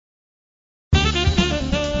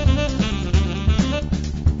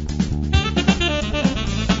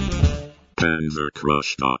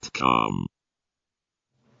panzercrush.com.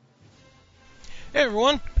 Hey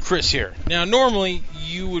everyone, Chris here. Now normally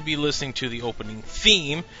you would be listening to the opening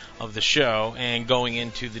theme of the show and going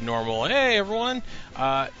into the normal, hey everyone,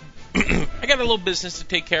 I got a little business to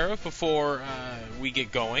take care of before we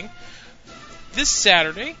get going. This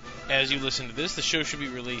Saturday, as you listen to this, the show should be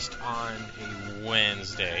released on a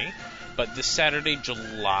Wednesday, but this Saturday,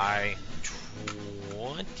 July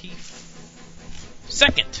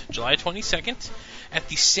 22nd, at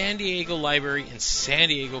the San Diego Library in San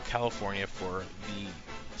Diego, California for the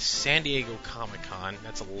San Diego Comic-Con.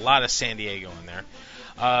 That's a lot of San Diego in there.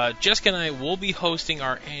 Jessica and I will be hosting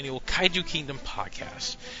our annual Kaiju Kingdom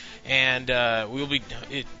podcast. And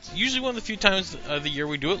it's usually one of the few times of the year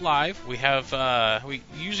we do it live. We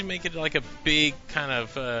usually make it like a big kind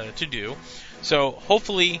of to-do. So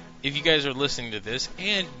hopefully, if you guys are listening to this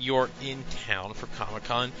and you're in town for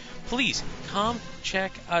Comic-Con, please come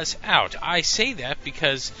check us out. I say that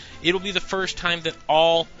because it'll be the first time that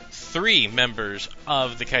all three members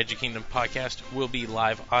of the Kaiju Kingdom podcast will be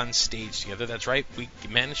live on stage together. That's right, we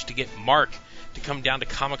managed to get Mark to come down to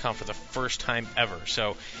Comic-Con for the first time ever.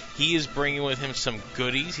 So he is bringing with him some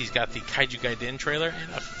goodies. He's got the Kaiju Gaiden trailer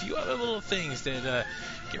and a few other little things that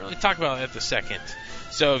can't really talk about at the second.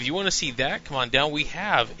 So if you want to see that, come on down. We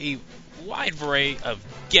have a wide variety of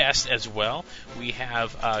guests as well. We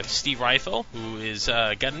have Steve Reithel, who is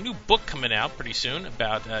got a new book coming out pretty soon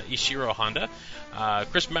about Ishiro Honda.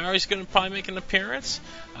 Chris Mowry's going to probably make an appearance.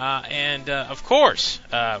 And of course,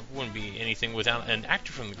 wouldn't be anything without an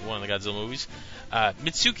actor from one of the Godzilla movies,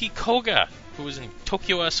 Mitsuki Koga, who was in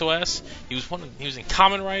Tokyo SOS. He was in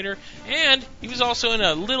Kamen Rider, and he was also in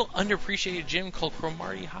a little underappreciated gym called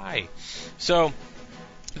Cromartie High. So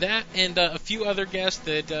that and a few other guests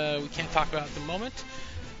that we can't talk about at the moment.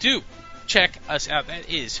 Do check us out. That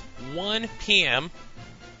is 1 p.m.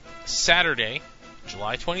 Saturday,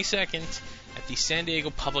 July 22nd, at the San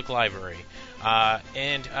Diego Public Library.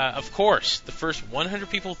 And of course, the first 100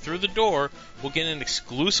 people through the door will get an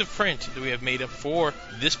exclusive print that we have made up for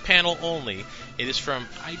this panel only. It is from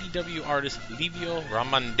IDW artist Livio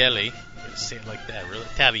Ramondelli. I'm going to say it like that, real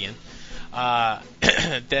Italian.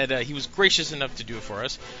 That he was gracious enough to do it for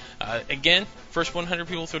us. Again, first 100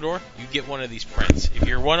 people through the door, you get one of these prints. If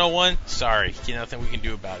you're 101, sorry, nothing we can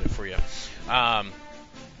do about it for you. And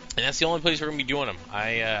that's the only place we're going to be doing them.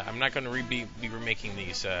 I'm not going to be remaking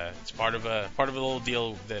these. It's part of a little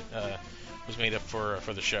deal that was made up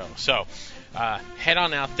for the show. So head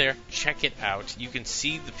on out there, check it out. You can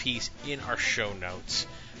see the piece in our show notes.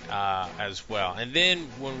 As well. And then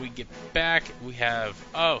when we get back, we have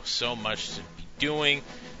so much to be doing,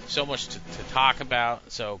 so much to talk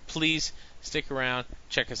about. So please stick around,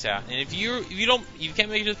 check us out. And if you can't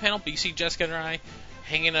make it to the panel, but you see Jessica and I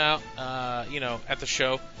hanging out, at the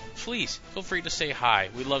show, please feel free to say hi.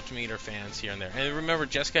 We'd love to meet our fans here and there. And remember,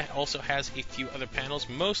 Jessica also has a few other panels,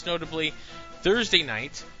 most notably Thursday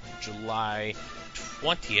night, July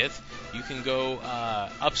 20th. You can go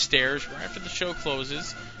upstairs right after the show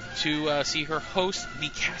closes to see her host the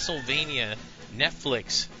Castlevania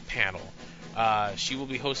Netflix panel. She will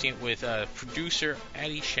be hosting it with producer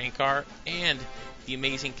Adi Shankar and the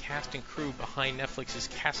amazing cast and crew behind Netflix's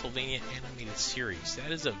Castlevania animated series.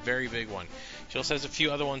 That is a very big one. She also has a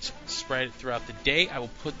few other ones spread throughout the day. I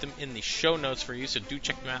will put them in the show notes for you, so do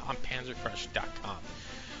check them out on panzercrush.com.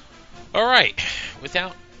 All right,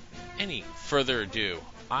 without any further ado,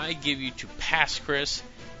 I give you to Past Chris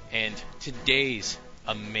and today's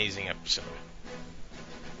amazing episode.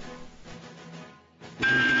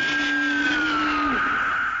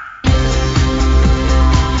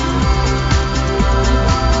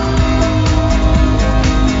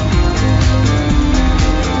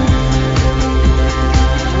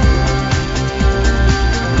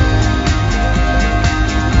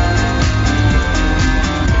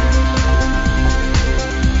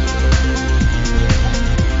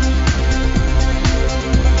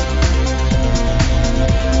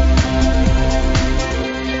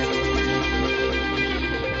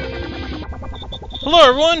 Hello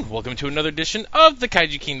everyone, welcome to another edition of the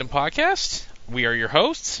Kaiju Kingdom podcast. We are your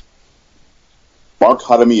hosts, Mark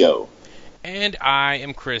Jaramillo. And I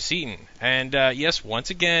am Chris Eaton. And yes, once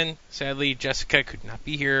again, sadly, Jessica could not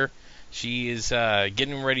be here. She is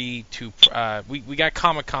getting ready to... we got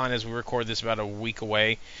Comic-Con as we record this about a week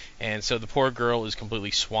away, and so the poor girl is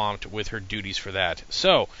completely swamped with her duties for that.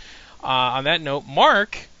 So, on that note,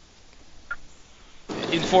 Mark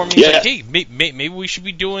informed me, like, hey, maybe we should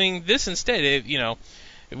be doing this instead.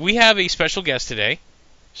 We have a special guest today.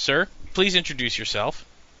 Sir, please introduce yourself.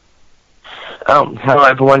 Hello,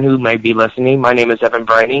 everyone who may be listening. My name is Evan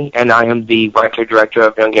Brehany, and I am the writer-director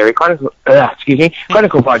of Young Gary Chronicle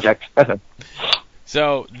Project.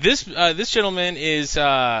 So this gentleman is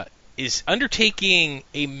undertaking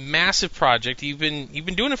a massive project. You've been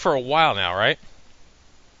doing it for a while now, right?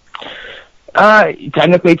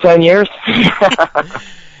 Technically 10 years.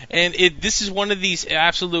 And this is one of these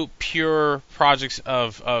absolute pure projects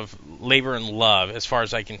of labor and love, as far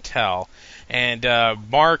as I can tell. And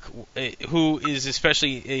Mark, who is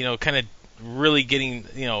especially kind of really getting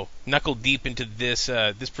knuckle deep into this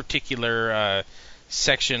particular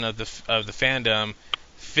section of the fandom,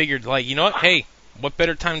 figured what? Hey, what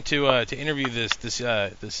better time to interview this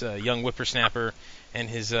young whippersnapper and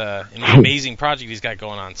his amazing project he's got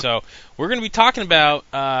going on. So we're going to be talking about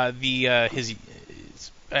his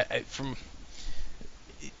from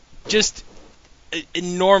just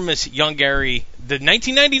enormous Young Gary, the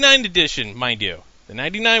 1999 edition, mind you, the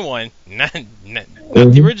 99 one, not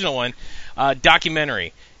the original one,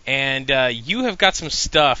 documentary. And you have got some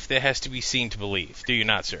stuff that has to be seen to believe, do you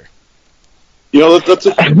not, sir? Let's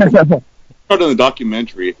start on the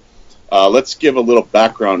documentary. Let's give a little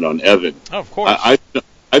background on Evan. Oh, of course.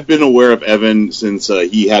 I've been aware of Evan since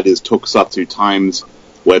he had his Tokusatsu Times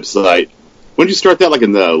website. When did you start that? Like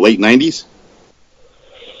in the late 90s?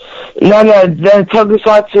 No, the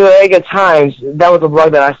Tokusatsu Eiga Times, that was a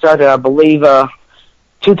blog that I started, I believe,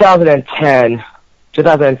 2010.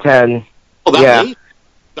 2010. Oh, that yeah. late?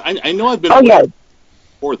 I know I've been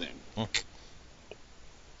before then.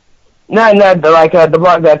 No, the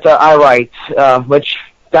blog that I write, which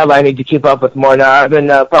that I need to keep up with more now. I've been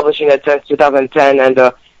publishing it since 2010, and,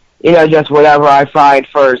 just whatever I find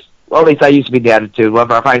first. Well, at least I used to be the attitude.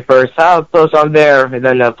 Whatever I find first, I'll post on there, and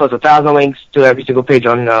then post 1,000 links to every single page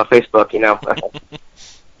on Facebook,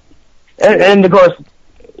 and of course,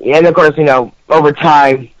 over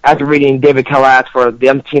time, after reading David Kalat for the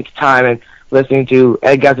umpteenth time and listening to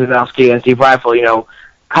Ed Gazanowski and Steve Rifle,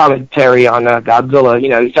 commentary on Godzilla,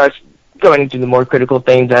 he starts going into the more critical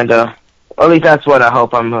things, and or at least that's what I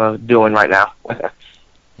hope I'm doing right now.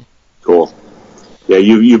 Cool. Yeah,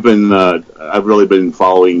 you've been. I've really been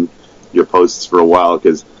following your posts for a while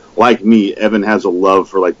because, like me, Evan has a love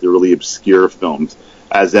for the really obscure films,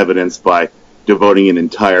 as evidenced by devoting an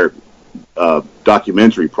entire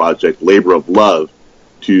documentary project, Labor of Love,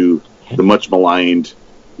 to the much maligned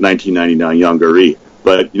 1999 Young Gary.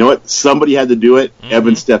 But you know what? Somebody had to do it. Mm-hmm.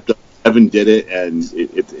 Evan stepped up. Evan did it, and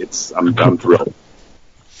I'm thrilled.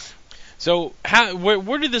 So,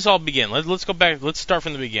 where did this all begin? Let's go back. Let's start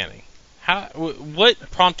from the beginning. What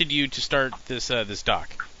prompted you to start this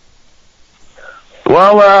doc?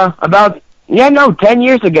 Well, 10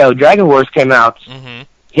 years ago, Dragon Wars came out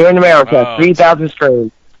here in America, 3,000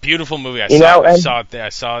 streams. Beautiful movie. I saw it there. I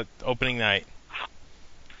saw it opening night.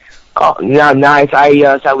 Oh, no, nice.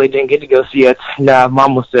 I sadly didn't get to go see it. No,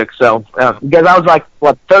 Mom was sick, so because I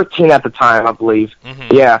was 13 at the time, I believe.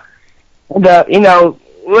 Mm-hmm. Yeah, and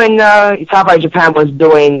when Top Japan was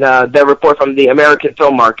doing their report from the American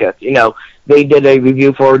film market, they did a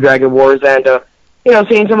review for Dragon Wars, and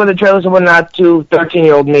seeing some of the trailers and whatnot to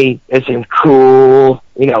 13-year-old me, it seemed cool,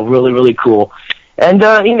 really, really cool. And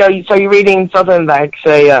so you're reading something like,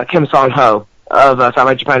 say, Kim Song-ho of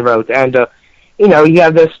Top Japan wrote, and you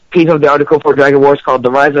have this piece of the article for Dragon Wars called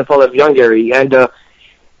 "The Rise and Fall of Young Gary," and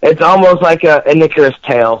it's almost like an Icarus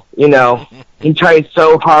tale. He tried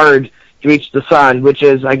so hard to reach the sun, which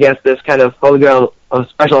is, I guess, this kind of holy grail of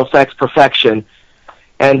special effects perfection,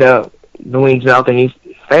 and the wings melt and he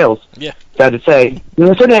fails. Yeah, sad to say,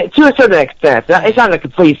 to a certain extent. It's not a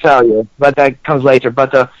complete failure, but that comes later.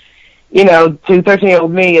 But to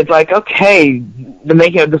 13-year-old me, it's like, okay, the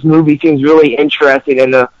making of this movie seems really interesting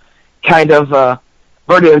in a kind of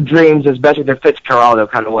Birthday of Dreams is better than Fitzcarraldo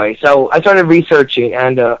kind of way. So I started researching,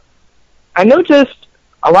 and I noticed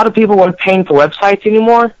a lot of people weren't paying for websites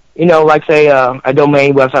anymore. Like, say, a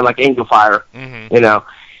domain website like Angelfire. Mm-hmm.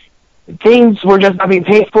 Things were just not being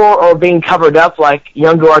paid for or being covered up like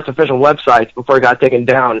Young Art's official websites before it got taken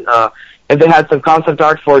down. If they had some concept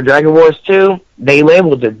art for Dragon Wars 2, they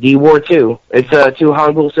labeled it D-War 2. It's two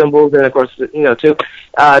Hangul symbols, and of course, 2.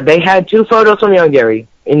 They had 2 photos from Young Gary,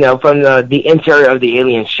 from the interior of the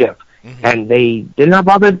alien ship. Mm-hmm. And they did not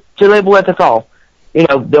bother to label it at all.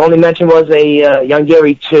 The only mention was a Young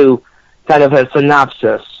Gary 2 kind of a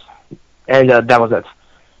synopsis. And that was it.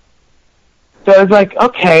 So it's like,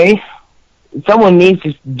 okay, someone needs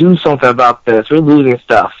to do something about this. We're losing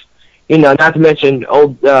stuff. Not to mention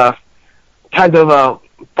old kinds of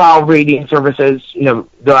file reading services,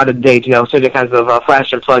 go out of date, certain kinds of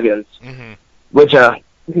Flash and plugins, mm-hmm. which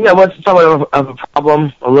was somewhat of a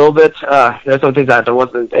problem a little bit. There's some things that I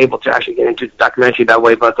wasn't able to actually get into the documentary that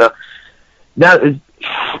way, but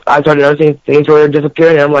I started noticing things were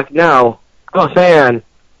disappearing, and I'm like, no, I'm a fan.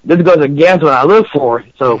 This goes against what I live for.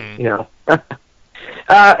 So,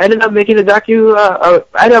 ended up making the docu. I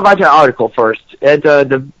ended up writing an article first. It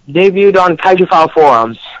debuted on Kaiju File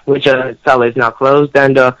forums, which sadly is now closed,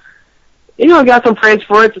 and I got some praise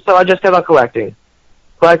for it, so I just kept on collecting,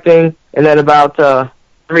 and then about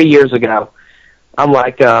 3 years ago, I'm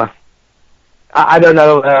like, I don't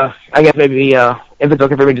know. I guess maybe if it's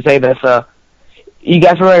okay for me to say this, you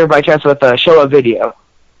guys familiar by chance with Show a Video?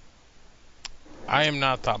 I am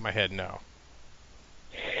not top of my head, no.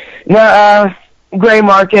 No, gray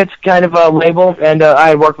market kind of a label, and I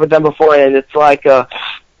had worked with them before, and it's like the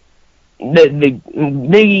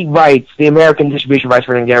rights, the American distribution rights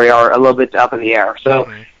for Gary are a little bit up in the air.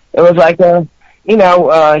 So it was like,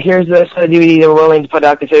 here's this DVD they were willing to put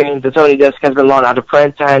out considering the Sony disc has been loaned out of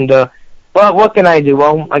print, and well, what can I do?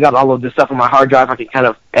 Well, I got all of this stuff on my hard drive. I can kind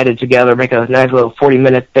of edit together, make a nice little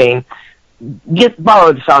 40-minute thing,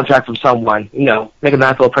 borrow the soundtrack from someone, make a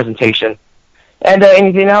nice little presentation. And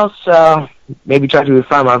anything else, maybe try to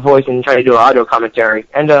refine my voice and try to do an audio commentary.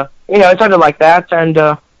 And, it started like that, and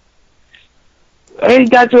it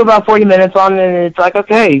got to about 40 minutes on, and it's like,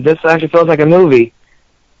 okay, this actually feels like a movie.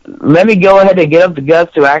 Let me go ahead and get up the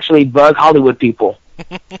guts to actually bug Hollywood people.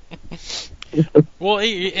 Well,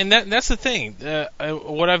 and that's the thing.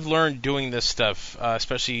 What I've learned doing this stuff,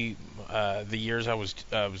 especially the years I was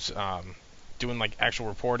doing like actual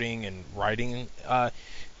reporting and writing,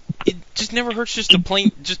 it just never hurts just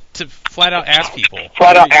to flat out ask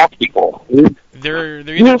people. They're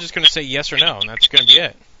either just going to say yes or no, and that's going to be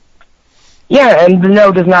it. Yeah, and the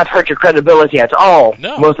no does not hurt your credibility at all.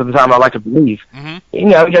 No. Most of the time, I like to believe.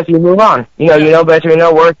 Mm-hmm. Just you move on. You know better, you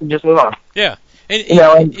know worse, and just move on. Yeah.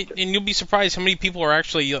 And you'll be surprised how many people are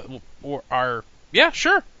actually yeah,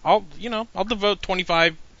 sure. I'll devote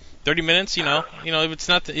 25, 30 minutes. If it's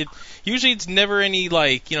not usually it's never any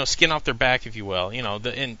skin off their back, if you will.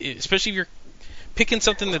 Especially if you're picking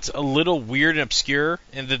something that's a little weird and obscure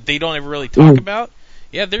and that they don't ever really talk about.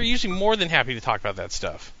 Yeah, they're usually more than happy to talk about that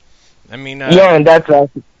stuff. I mean, yeah, and that's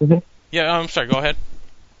yeah. I'm sorry. Go ahead.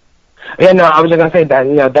 Yeah, no, I was just gonna say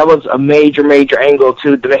that that was a major angle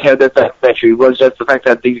to the this documentary was just the fact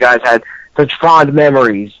that these guys had such fond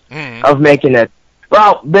memories of making it.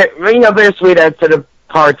 Well, bittersweet as to the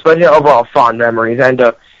parts, but overall fond memories. And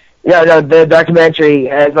the documentary,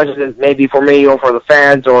 as much as it may be for me or for the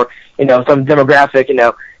fans or some demographic,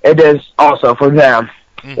 it is also for them.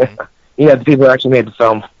 The people who actually made the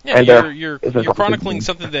film. Yeah, and, you're chronicling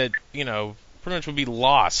something that pretty much would be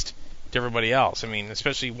lost to everybody else. I mean,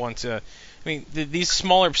 especially once these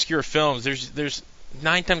smaller obscure films, there's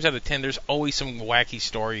 9 times out of 10 there's always some wacky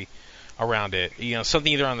story around it.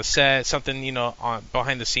 Something either on the set, something on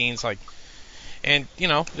behind the scenes, and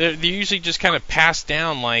they're usually just kind of passed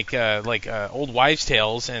down like old wives'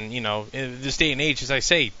 tales. And in this day and age, as I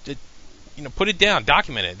say, put it down,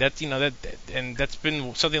 document it. That's and that's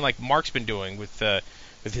been something like Mark's been doing with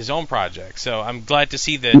his own project. So I'm glad to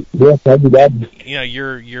see that. Yes, I'd be glad.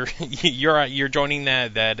 You're joining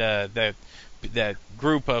that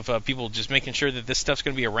group of people, just making sure that this stuff's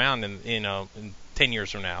going to be around in 10 years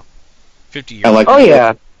from now, 50 years.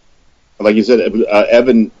 Like you said,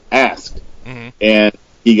 Evan asked, and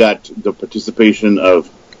he got the participation of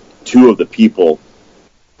 2 of the people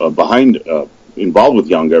involved with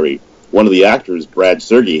Yongari. One of the actors, Brad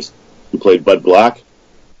Sergis, who played Bud Black,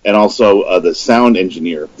 and also the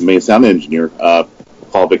main sound engineer,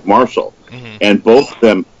 Paul Vic Marshall. And both of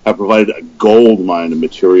them have provided a gold mine of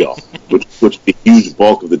material, which is the huge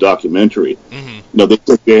bulk of the documentary.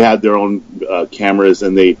 They had their own cameras,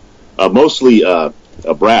 and they mostly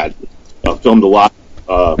Brad filmed a lot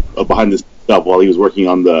behind this stuff while he was working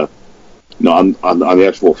on the on the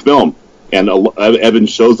actual film. And Evan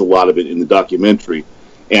shows a lot of it in the documentary.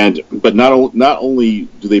 But not only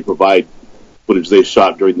do they provide footage they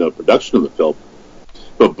shot during the production of the film,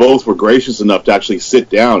 but both were gracious enough to actually sit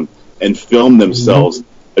down and film themselves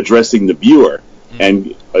addressing the viewer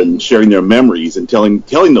and sharing their memories and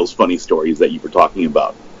telling those funny stories that you were talking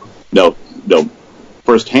about. No,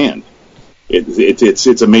 firsthand.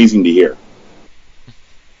 It's amazing to hear.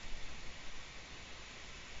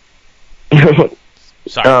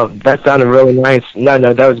 Sorry. That sounded really nice. No,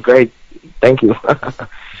 that was great. Thank you. That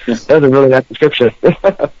was a really nice description.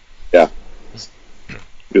 Yeah.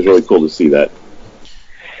 It was really cool to see that.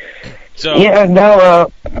 So yeah,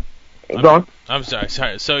 go on. I'm sorry.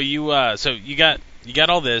 So you got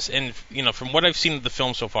all this, and from what I've seen of the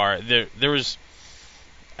film so far, there was,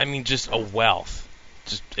 just a wealth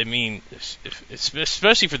just, I mean,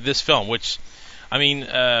 especially for this film, which, I mean,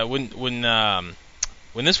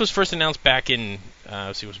 when this was first announced back in,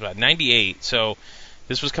 let's see, it was about '98. So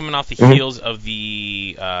this was coming off the heels of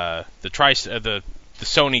the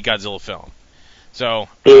Sony Godzilla film. So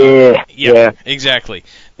yeah, exactly.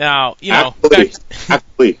 Now, you know,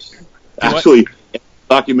 actually,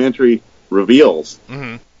 documentary reveals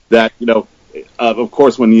that, you know, of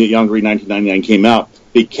course, when Young Green 1999 came out,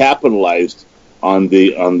 they capitalized on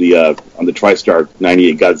the TriStar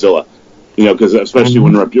 '98 Godzilla. You know, because especially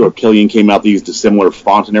when Reptilian came out, they used a similar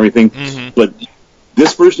font and everything. But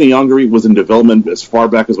this version of Young Green was in development as far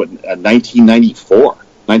back as 1994,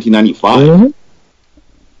 1995.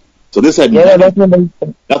 So this had nothing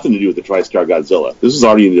to do with the TriStar Godzilla. This was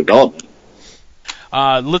already in development.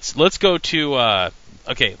 Let's go to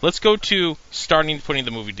starting putting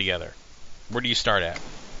the movie together. Where do you start at?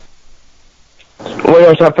 When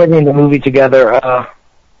I started putting the movie together,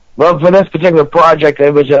 well, for this particular project,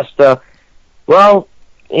 it was just, it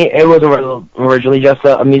was originally just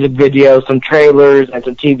a music video, some trailers, and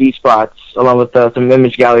some TV spots, along with some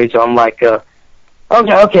image galleries. So I'm like,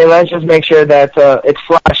 okay, let's just make sure that it's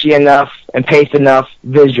flashy enough and paced enough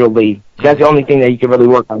visually. That's the only thing that you can really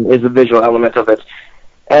work on, is the visual element of it.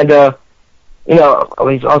 And, you know,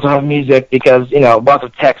 we also have music because, you know, lots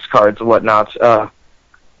of text cards and whatnot.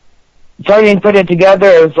 Starting to put it together,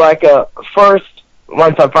 it was like, first,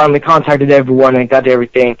 once I finally contacted everyone and got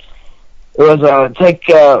everything, it was take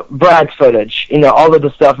Brad's footage. You know, all of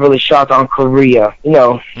the stuff really shot on Korea. You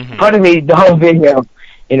know, practically the whole video,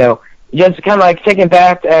 you know, just kind of like taking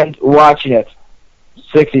back and watching it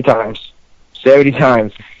 60 times, 70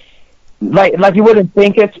 times. Like you wouldn't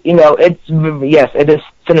think it, you know, it is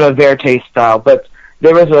cinema verite style, but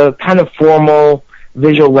there was a kind of formal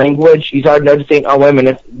visual language. You start noticing, oh, wait a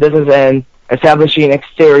minute, this is an establishing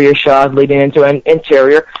exterior shot leading into an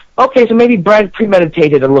interior. Okay, so maybe Brad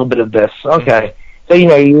premeditated a little bit of this. Okay. So, you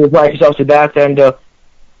know, you apply yourself to that, and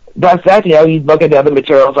that's that. You know, you look at the other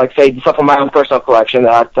materials, like, say, stuff from my own personal collection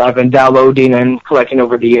that I've been downloading and collecting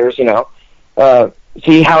over the years, you know,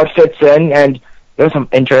 see how it fits in, and there's some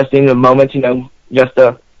interesting moments, you know, just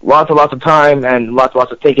lots of time and lots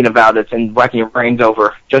of thinking about it and whacking your brains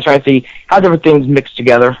over, just trying to see how different things mix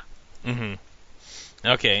together.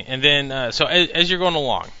 Okay, and then so as you're going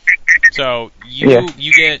along, so you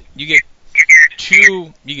get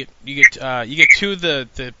two the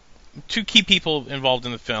two key people involved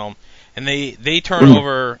in the film, and they turn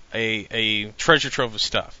over a treasure trove of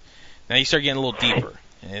stuff. Now you start getting a little deeper,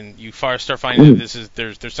 and you start finding that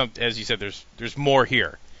there's some, as you said, there's more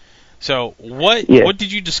here. So what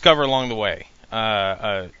did you discover along the way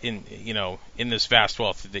in this vast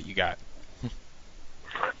wealth that you got?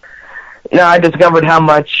 No, I discovered how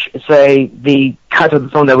much, say, the cut of the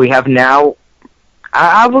film that we have now,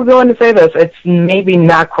 I will go in to say this, it's maybe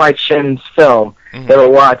not quite Shin's film that we're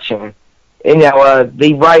watching. You know,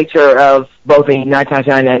 the writer of both the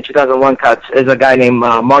 1999 and 2001 cuts is a guy named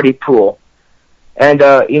Marty Poole. And,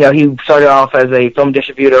 you know, he started off as a film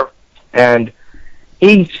distributor, and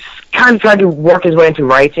he kind of tried to work his way into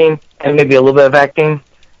writing and maybe a little bit of acting.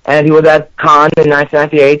 And he was at Cannes in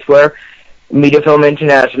 1998, where Media Film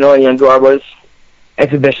International and Young was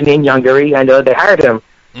exhibitioning in Hungary, and they hired him.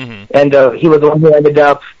 And he was the one who ended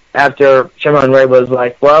up, after Shyamalan Ray was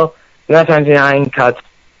like, well, the 1999 cuts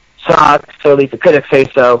sucked, so at least the critics say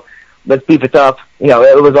so, let's beef it up. You know,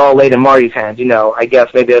 it was all laid in Marty's hands, you know. I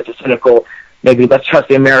guess maybe that's a cynical, maybe let's trust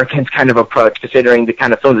the Americans kind of approach, considering the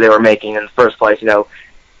kind of films they were making in the first place, you know,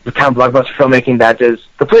 the kind of blockbuster filmmaking that is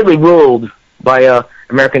completely ruled by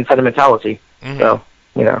American sentimentality. So,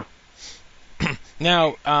 you know.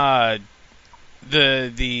 Now, I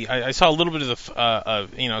saw a little bit of the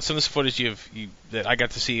you know, some of this footage that I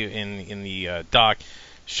got to see in the doc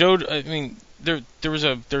showed. I mean, there was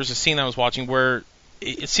a scene I was watching where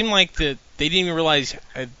it seemed like that they didn't even realize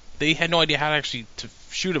they had no idea how to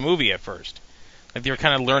shoot a movie at first. Like they were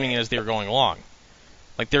kind of learning as they were going along.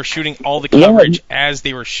 Like they were shooting all the coverage as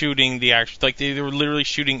they were shooting the actual. Like they were literally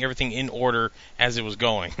shooting everything in order as it was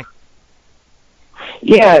going.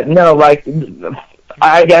 Yeah, no, like,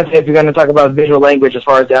 I guess if you're going to talk about visual language as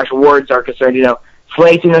far as the actual words are concerned, you know,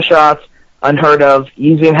 slating the shots, unheard of,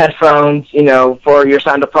 using headphones, you know, for your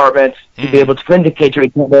sound department to be able to communicate to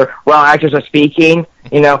each other while actors are speaking,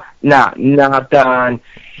 you know, not done.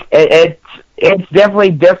 It's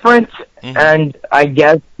definitely different, and I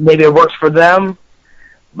guess maybe it works for them,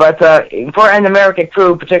 but for an American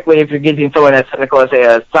crew, particularly if you're getting someone as technical as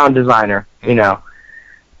a sound designer, you know,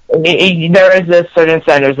 there is this certain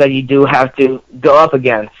standards that you do have to go up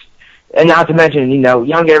against. And not to mention, you know,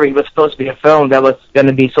 Young Avery was supposed to be a film that was going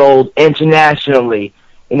to be sold internationally.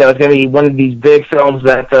 you know, it's going to be one of these big films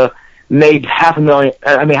that made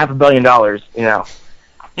 $500 million. You know,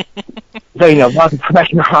 so you know, lots of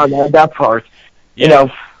pressure on that part. Yeah. You know,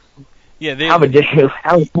 yeah, how ridiculous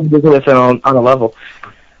on a level.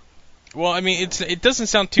 Well, I mean, it doesn't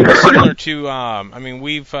sound too similar to. I mean,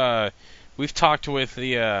 we've talked with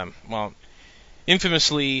the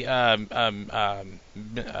infamously. How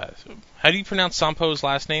do you pronounce Sampo's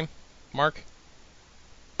last name, Mark?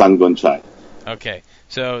 Sangonchai. Okay,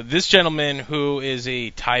 so this gentleman who is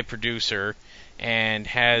a Thai producer and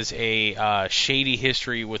has a shady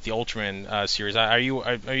history with the Ultraman series. Are you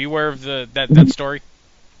aware of that story?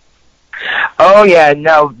 Oh yeah,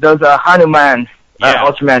 no, those Hanuman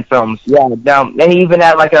Ultraman films. Yeah, no, and he even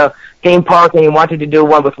had like a theme park, and he wanted to do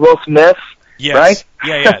one with Will Smith. Yes. Right?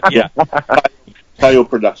 Yeah. Chayo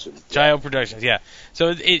Productions. Chayo Productions. Yeah. So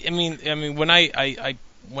I mean, when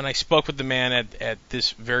I spoke with the man at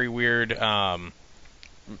this very weird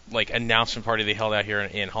like announcement party they held out here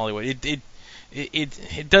in Hollywood,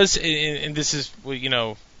 it does, and this is, you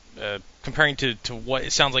know, comparing to what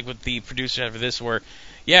it sounds like with the producers for this, where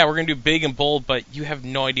yeah, we're gonna do big and bold, but you have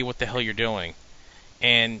no idea what the hell you're doing,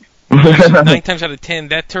 and 9 times out of 10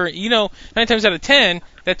 that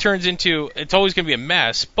turns into, it's always gonna be a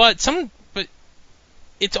mess, but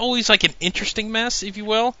it's always like an interesting mess, if you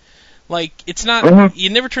will. Like, it's not,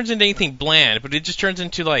 it never turns into anything bland, but it just turns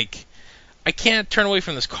into like, I can't turn away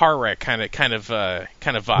from this car wreck kind of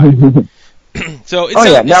vibe. So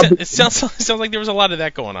it sounds like there was a lot of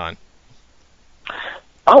that going on.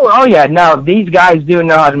 Oh yeah. Now these guys do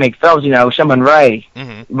know how to make films. You know, Shaman Ray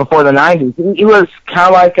before the '90s. He was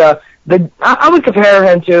kind of like I would compare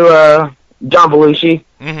him to John Belushi.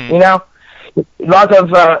 You know, lots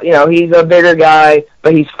of you know, he's a bigger guy,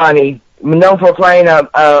 but he's funny. Known for playing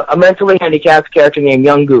a mentally handicapped character named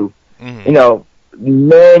Young Gu. You know,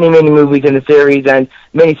 many movies in the series and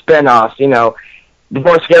many spin-offs. You know,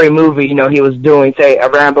 before Scary Movie, you know, he was doing, say, a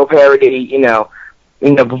Rambo parody. You know,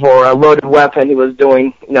 before a Loaded Weapon, he was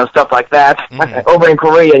doing, you know, stuff like that over in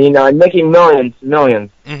Korea. You know, and making millions. You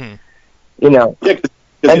know, and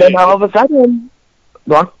then all of a sudden,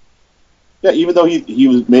 well, yeah, even though he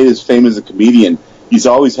was made as famous as a comedian, he's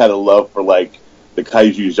always had a love for like the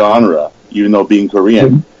kaiju genre, even though being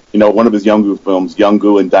Korean. You know, one of his Young-Gu films,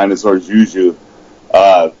 Young-Gu and Dinosaur Juju,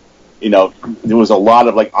 you know, there was a lot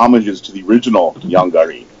of like homages to the original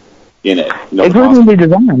Young-Gari in it. You know, it's really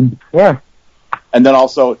designed, yeah. And then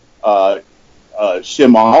also,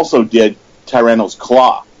 Shim also did Tyranno's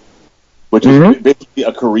Claw, which is basically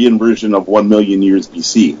a Korean version of 1 million years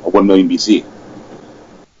BC, or 1 million BC.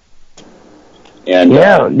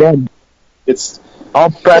 And it's all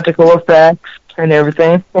practical effects and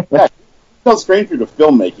everything. Yeah, it felt strange through the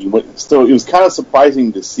filmmaking, but still, it was kind of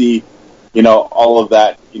surprising to see, you know, all of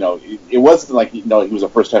that. You know, it wasn't like, you know, he was a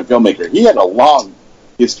first-time filmmaker. He had a long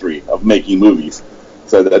history of making movies,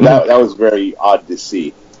 so that was very odd to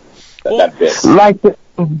see that bit.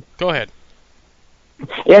 Go ahead.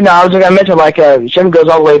 Yeah, no, I was going to mention, like, Shim goes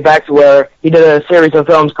all the way back to where he did a series of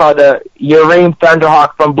films called Urim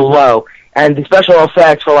Thunderhawk from Below, and the special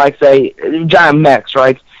effects for, like, say, giant mechs,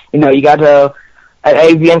 right? You know, you got an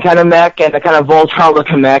avian kind of mech and a kind of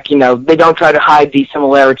Voltron-looking mech. You know, they don't try to hide these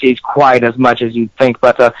similarities quite as much as you'd think,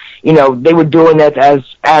 but, you know, they were doing it as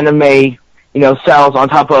anime, you know, cells on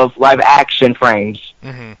top of live-action frames.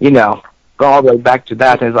 You know, go all the way back to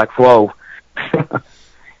that, and it's like, whoa.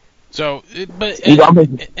 So, but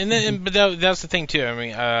that's the thing too. I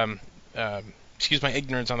mean, excuse my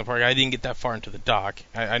ignorance on the part. I didn't get that far into the doc.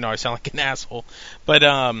 I know I sound like an asshole, but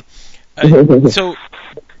so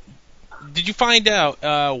did you find out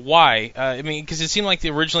why? I mean, because it seemed like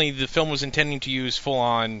originally the film was intending to use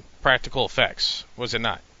full-on practical effects, was it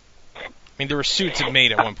not? I mean, there were suits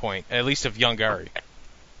made at one point, at least of young Gary.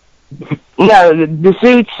 No, the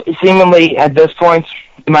suits seemingly at this point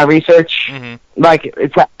in my research, like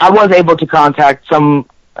I was able to contact some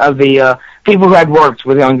of the people who had worked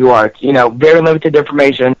with Young Art. You know, very limited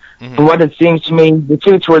information. From what it seems to me, the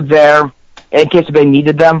suits were there in case they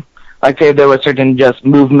needed them. Like, say, there were certain just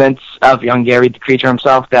movements of Young Gary, the creature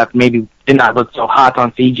himself, that maybe did not look so hot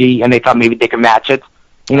on CG, and they thought maybe they could match it.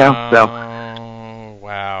 You know, Oh,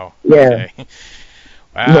 wow. Yeah. Okay.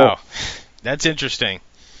 Wow. That's interesting.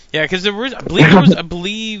 Yeah, because I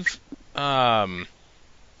believe,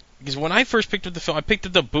 because when I first picked up the film, I picked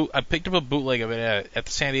up a bootleg of it at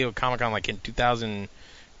the San Diego Comic-Con, like in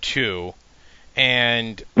 2002,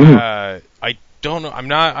 and I don't know.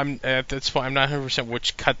 I'm at this point. I'm not 100%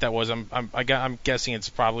 which cut that was. I'm guessing it's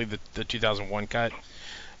probably the 2001 cut.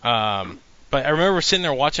 But I remember sitting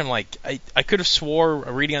there watching. Like I could have swore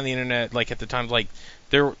reading on the internet, like at the time, like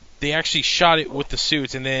they actually shot it with the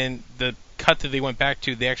suits, and then the cut that they went back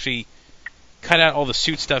to, they actually cut out all the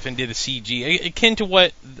suit stuff and did a CG, akin to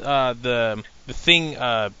what the Thing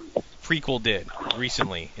prequel did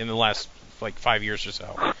recently in the last like 5 years or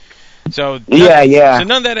so. So So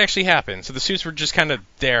none of that actually happened. So the suits were just kind of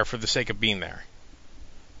there for the sake of being there.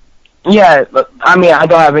 Yeah, I mean, I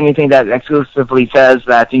don't have anything that exclusively says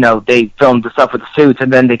that, they filmed the stuff with the suits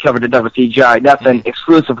and then they covered it up with CGI. Nothing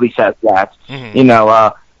exclusively says that.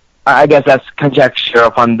 I guess that's conjecture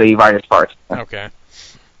upon the various parts. Okay.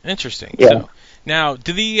 Interesting. Yeah. So, now,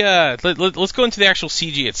 let's go into the actual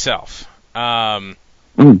CG itself.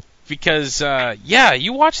 Because,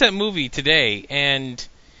 you watch that movie today, and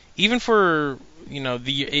even for,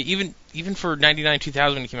 even for 99,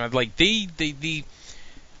 2000 when it came out, like, the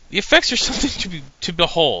effects are something to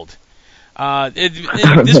behold.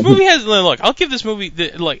 This movie has, look, I'll give this movie,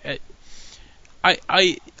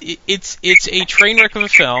 it's a train wreck of a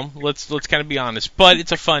film. Let's kind of be honest, but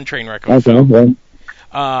it's a fun train wreck of a film.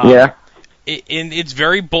 Yeah. And it's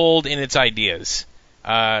very bold in its ideas,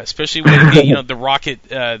 especially with the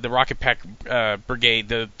rocket pack brigade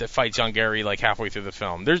that fights young Gary like halfway through the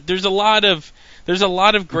film. There's a lot of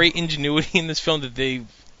great ingenuity in this film that they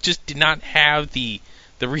just did not have the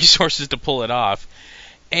resources to pull it off.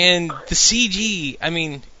 And the CG, I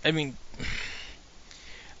mean,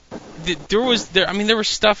 there was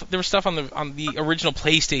stuff on the original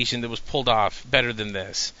PlayStation that was pulled off better than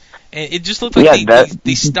this, and it just looked like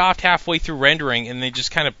they stopped halfway through rendering and they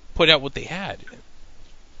just kind of put out what they had.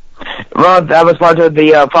 Well, that was part of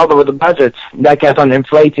the problem with the budget that kept on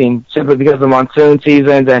inflating simply because of monsoon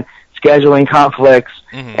seasons and scheduling conflicts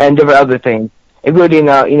and different other things, including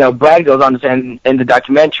Brad goes on to say in the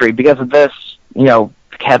documentary, because of this,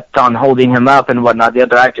 kept on holding him up and whatnot. The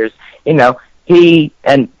other actors, he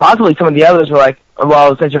and possibly some of the others were like,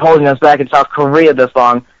 well, since you're holding us back in South Korea this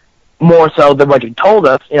long, more so than what you told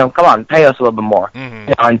us, come on, pay us a little bit more.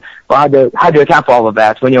 And how do you account for all of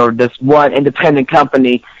that when you're this one independent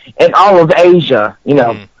company in all of Asia, in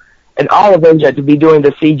all of Asia to be doing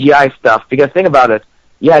the CGI stuff? Because think about it,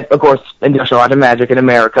 you had, of course, Industrial Light and Magic in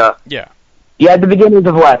America. Yeah. You had the beginnings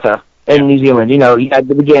of Weta in New Zealand. You had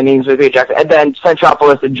the beginnings with Peter Jackson, and then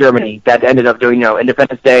Centropolis in Germany that ended up doing,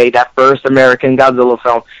 Independence Day, that first American Godzilla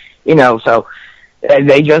film. So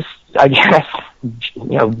they just, I guess,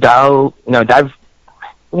 dive,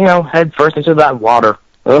 head first into that water.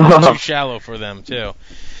 Too shallow for them too.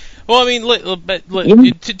 Well, I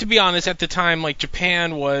mean, to be honest, at the time, like,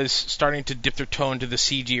 Japan was starting to dip their toe into the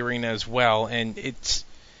CG arena as well, and it's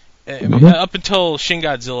up until Shin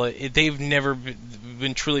Godzilla, they've never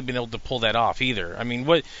truly been able to pull that off either. I mean,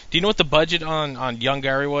 do you know what the budget on Young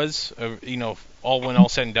Gary was? When all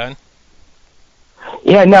said and done.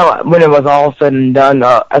 Yeah, no, when it was all said and done,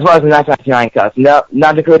 as well as the 1999 cuts,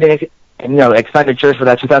 not including expenditures for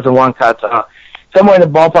that 2001 cut, somewhere in the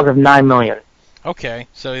ballpark of $9 million. Okay,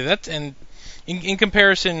 so that's in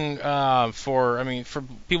comparison for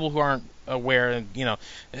people who aren't aware, and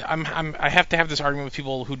I have to have this argument with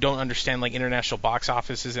people who don't understand like international box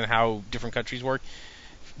offices and how different countries work.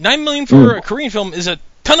 $9 million for a Korean film is a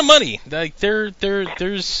ton of money. Like they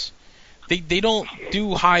don't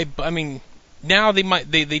do high. I mean, now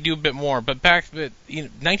they do a bit more, but back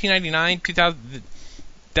 1999, 2000,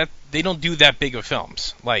 that they don't do that big of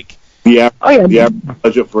films. Like the average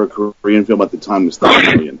budget for a Korean film at the time was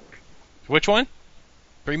 $3 million. Which one?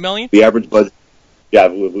 $3 million? The average budget. Yeah,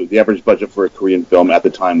 the average budget for a Korean film at the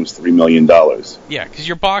time was $3 million. Yeah, because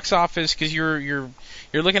your box office, because you're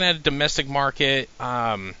looking at a domestic market.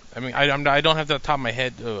 I don't have that top of my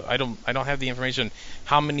head. I don't have the information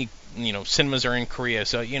how many cinemas are in Korea.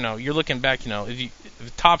 So you're looking back. If the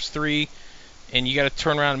top's 3, and you got to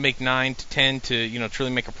turn around and make 9 to 10 to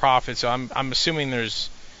truly make a profit. So I'm assuming there's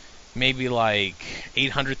maybe like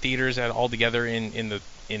 800 theaters altogether in the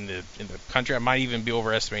country. I might even be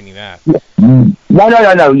overestimating that. No.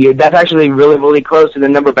 That's actually really, really close to the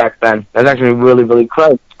number back then. That's actually really, really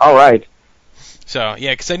close. All right. So,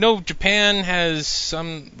 yeah, because I know Japan has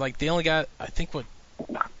some, like, they only got, I think,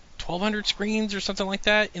 1,200 screens or something like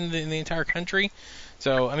that in the entire country.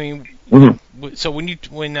 So, I mean, so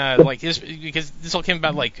because this all came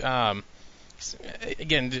about, like,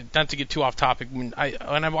 again, not to get too off topic, when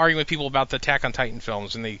I'm arguing with people about the Attack on Titan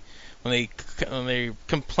films, and when they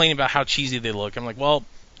complain about how cheesy they look, I'm like, well,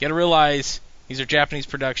 you got to realize these are Japanese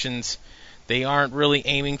productions. They aren't really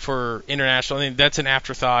aiming for international. I mean, that's an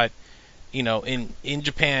afterthought. In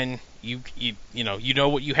Japan, you know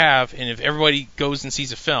what you have, and if everybody goes and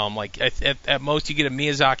sees a film, like at most you get a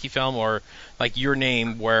Miyazaki film or like Your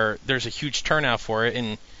Name, where there's a huge turnout for it,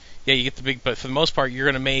 and yeah, you get the big. But for the most part, you're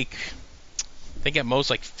going to make think at most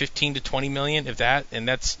like 15 to 20 million, if that, and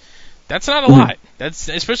that's not a lot. That's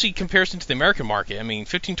especially in comparison to the American market. I mean,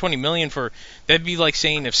 15, 20 million that'd be like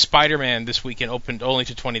saying if Spider-Man this weekend opened only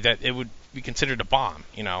to 20, that it would be considered a bomb.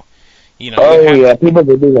 Oh yeah, people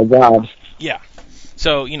would do their jobs. Yeah.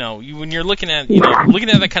 So when you're looking at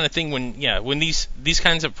that kind of thing, when these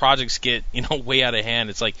kinds of projects get way out of hand,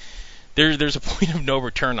 it's like there's a point of no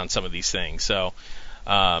return on some of these things. So,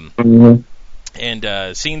 and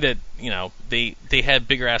seeing that they had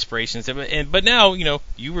bigger aspirations, but now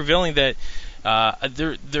you revealing that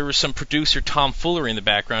there was some producer tomfoolery in the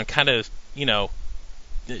background, kind of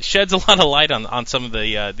sheds a lot of light on some of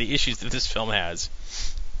the issues that this film has.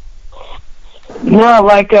 Well,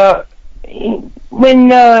 like when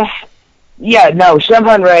Sean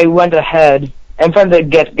Connery went ahead and from the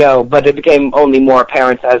get-go, but it became only more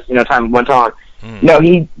apparent as time went on. No,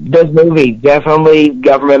 this movie, definitely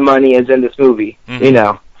government money is in this movie.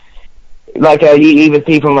 Like you even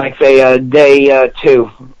see from day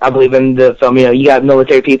 2, I believe in the film. You got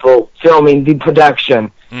military people filming the production.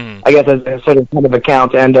 I guess as a sort of kind of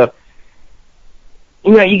account, and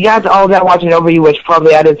you got all that watching over you, which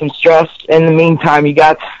probably added some stress. In the meantime, you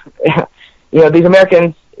got these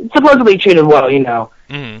Americans supposedly treated well.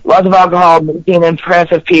 Lots of alcohol, being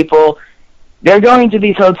impressive people. They're going to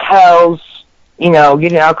these hotels,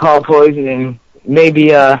 getting alcohol poisoning, maybe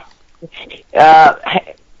let's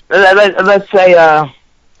say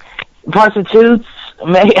prostitutes.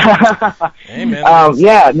 Hey man,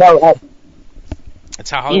 that's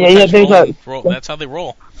how roll. That's how they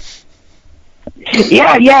roll.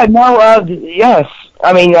 Yes.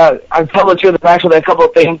 I mean, I'll tell the truth. There's actually a couple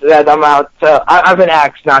of things that I've been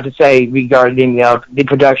asked not to say regarding the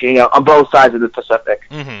production. On both sides of the Pacific.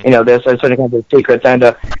 There's sort of kind of secrets, and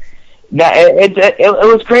it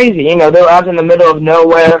was crazy. They were out in the middle of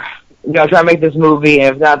nowhere, trying to make this movie,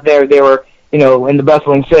 and if not there, they were, in the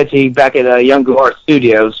bustling city back at Young Art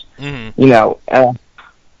Studios.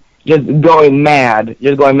 Just going mad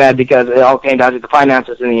because it all came down to the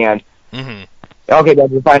finances in the end. It all came down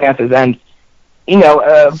to the finances, and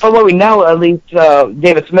from what we know, at least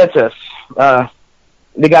David Smithis,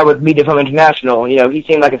 the guy with Media Film International, he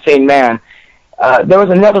seemed like a sane man. There was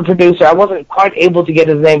another producer. I wasn't quite able to get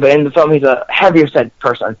his name, but in the film, he's a heavier set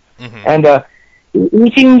person, and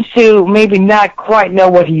he seems to maybe not quite know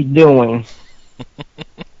what he's doing.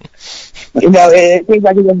 It seems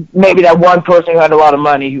like maybe that one person who had a lot of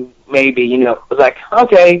money who maybe, was like,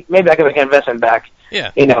 okay, maybe I can make an investment back.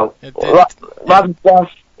 Yeah. Lots of stuff.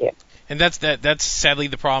 Yeah. And that's sadly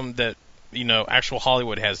the problem that, actual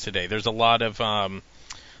Hollywood has today. There's a lot of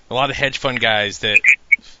hedge fund guys that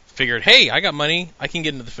figured, hey, I got money, I can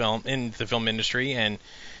get into the film industry, and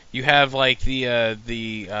you have the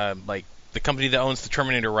company that owns the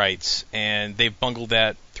Terminator rights, and they've bungled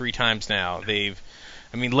that 3 times now.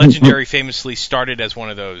 Legendary famously started as one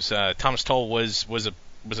of those. Thomas Tull was a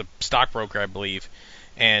stockbroker, I believe,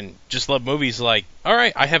 and just loved movies. Like, all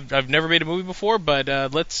right, I've never made a movie before, but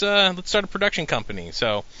let's start a production company.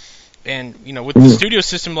 So, and with the studio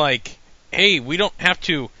system, like, hey, we don't have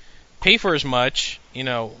to pay for as much.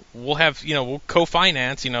 We'll have we'll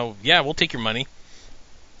co-finance. We'll take your money,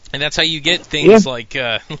 and that's how you get things like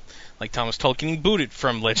Thomas Tull getting booted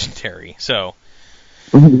from Legendary. So,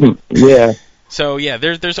 yeah. So yeah,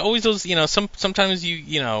 there's always those. Sometimes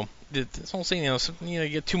this whole thing, you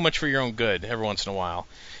get too much for your own good every once in a while.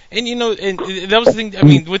 And and that was the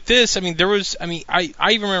thing. With this, there was. I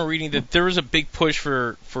even remember reading that there was a big push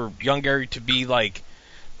for Young Gary to be like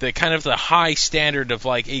the kind of the high standard of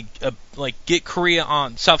get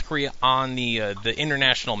South Korea on the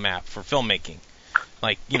international map for filmmaking.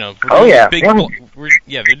 They're doing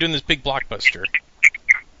this big blockbuster.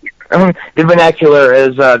 The vernacular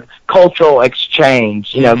is cultural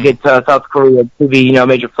exchange. Get South Korea to be a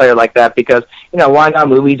major player like that, because why not?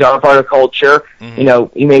 Movies are a part of culture. You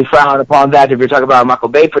may frown upon that if you're talking about a Michael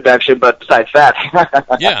Bay production, but besides that,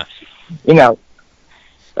 yeah,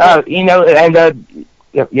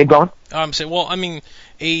 you're going. A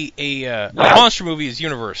monster movie is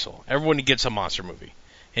universal. Everyone gets a monster movie,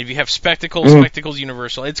 and if you have spectacles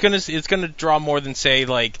universal. It's gonna draw more than say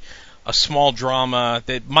like a small drama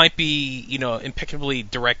that might be, impeccably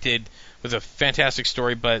directed with a fantastic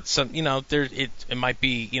story, but some, it might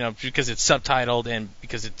be, because it's subtitled and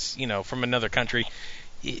because it's, from another country,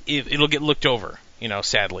 it'll get looked over,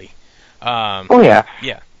 sadly. Yeah.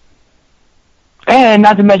 Yeah. And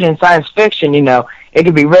not to mention science fiction, it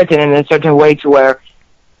could be written in a certain way to where,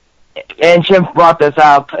 and Jim brought this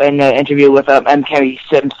up in an interview with M. Kenny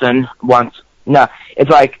Simpson once. No, it's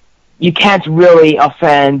like, you can't really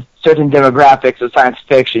offend certain demographics of science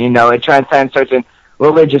fiction. It transcends certain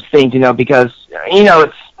religious themed, because,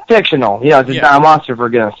 it's fictional, it's not a monster, for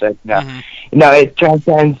goodness sake, it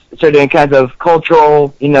transcends certain kinds of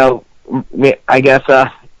cultural, I guess,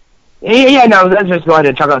 let's just go ahead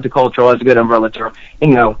and talk about the cultural as a good umbrella term,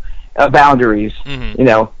 boundaries, and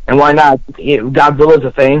why not, Godzilla's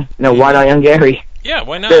a thing, why not Young Gary? Yeah,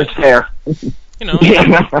 why not? It's fair.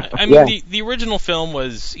 I mean, the original film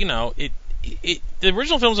was, the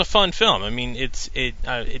original film was a fun film. I mean,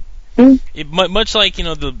 much like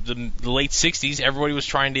the late '60s, everybody was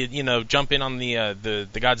trying to jump in on the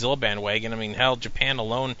Godzilla bandwagon. I mean, hell, Japan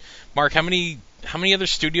alone. Mark, how many other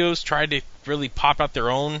studios tried to really pop out their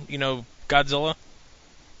own Godzilla?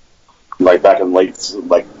 Like back in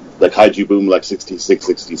the Kaiju boom, like 66,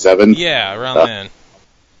 67. Yeah, around then.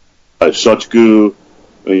 Shochiku,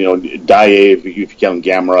 Daiei, if you count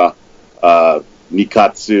Gamera,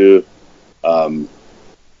 Nikatsu,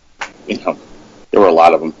 there were a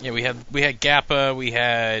lot of them. Yeah, we had Gappa, we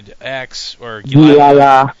had X or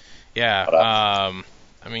Gilada. Yeah.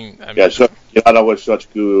 I mean. Gilada was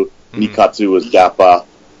Shochiku, Nikatsu was Gappa.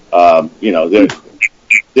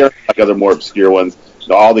 There are like other more obscure ones.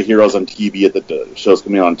 All the heroes on TV at the shows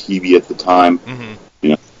coming on TV at the time.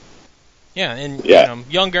 Yeah, and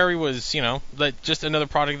Young Gary was just another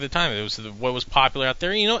product of the time. It was what was popular out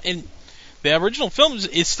there. And the original film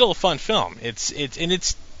is still a fun film. It's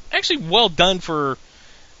actually well done for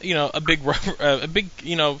a big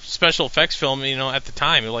special effects film at the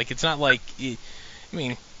time. Like, it's not like it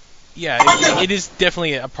is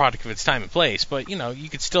definitely a product of its time and place, but you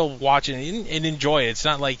could still watch it and enjoy it. It's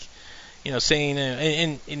not like saying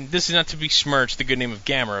and this is not to besmirch the good name of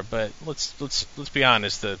Gamera, but let's be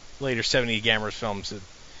honest, the later '70s Gamera films,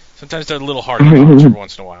 sometimes they're a little hard to watch every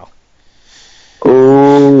once in a while.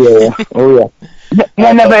 Oh yeah,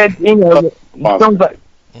 but films like.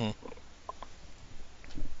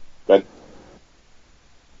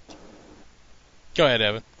 Go ahead,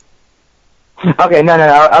 Evan. Okay, no.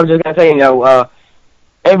 I was just gonna say, in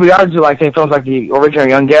regards to say films like the original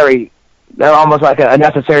Young Gary, they're almost like a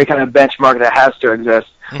necessary kind of benchmark that has to exist.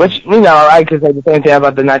 Which I could say the same thing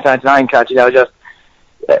about the 1999 cut. Just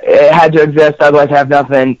it had to exist, otherwise have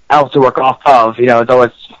nothing else to work off of. It's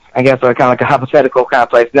always, I guess, kind of like a hypothetical kind of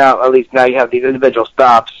place. Now, at least now you have these individual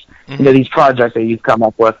stops, these projects that you've come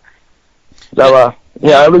up with. So,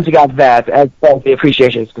 at least you got that as far as the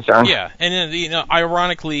appreciation is concerned. Yeah, and then,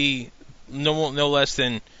 ironically, no less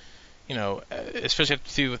than, especially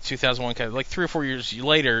after 2001, kind of like 3 or 4 years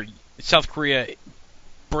later, South Korea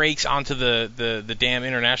breaks onto the damn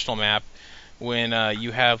international map when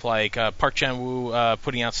you have Park Chan-woo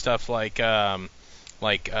putting out stuff like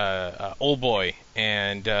Old Boy,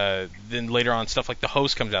 and then later on stuff like The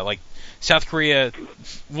Host comes out. Like, South Korea,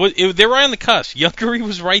 they were on the cusp. Young Gary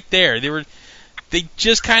was right there. They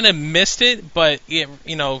just kind of missed it, but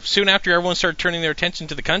soon after, everyone started turning their attention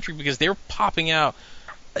to the country because they were popping out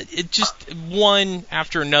just one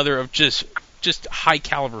after another of just high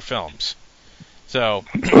caliber films. So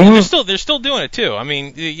they're still doing it too. I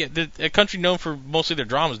mean, a country known for mostly their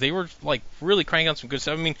dramas, they were really cranking out some good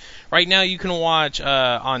stuff. I mean, right now you can watch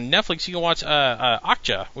on Netflix. You can watch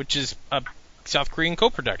Okja, which is a South Korean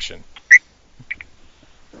co-production.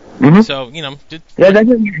 So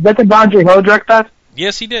that's a Bong Joon-ho direct that.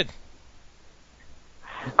 Yes, he did.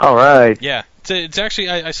 All right. Yeah, it's actually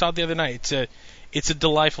I saw it the other night. It's a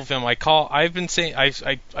delightful film. I told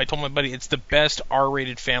my buddy it's the best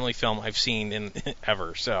R-rated family film I've seen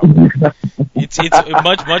ever. So it's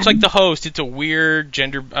much like The Host. It's a weird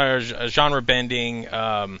genre bending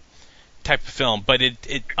type of film, but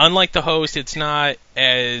it unlike The Host, it's not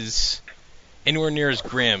as anywhere near as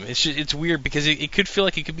grim. It's weird because it could feel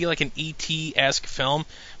like it could be like an E.T.-esque film,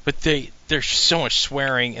 but there's so much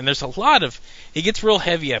swearing and there's a lot of it gets real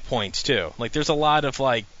heavy at points too. Like there's a lot of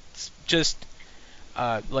just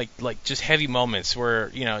heavy moments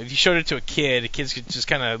where if you showed it to a kid, the kids could just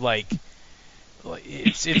kind of like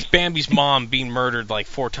it's Bambi's mom being murdered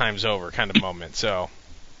 4 times over kind of moment. So.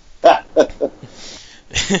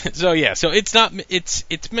 So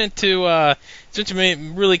it's meant to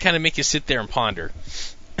really kind of make you sit there and ponder.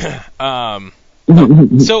 So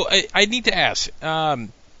I need to ask,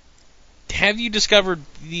 have you discovered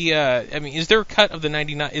is there a cut of the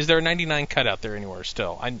 99? Is there a 99 cut out there anywhere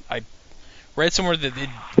still? I read somewhere that it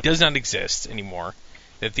does not exist anymore.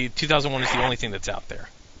 That the 2001 is the only thing that's out there.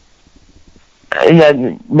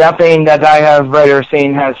 Nothing that I have read or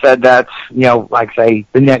seen has said that, say,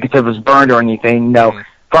 the negative was burned or anything.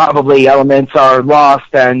 Probably elements are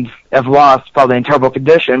lost, and if lost, probably in terrible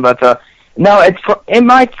condition. But, no, it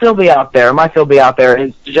might still be out there.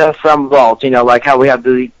 It's just some vault, like how we have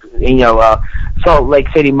the, Salt Lake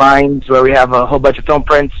City Mines, where we have a whole bunch of film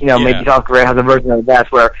prints. Maybe South Korea has a version of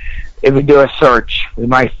that where if we do a search, we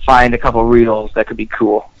might find a couple reels that could be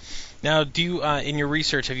cool. Now, do you, in your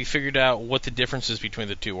research, have you figured out what the differences between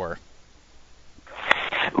the two were?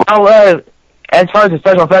 Well, as far as the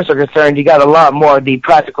special effects are concerned, you got a lot more of the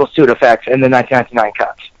practical suit effects in the 1999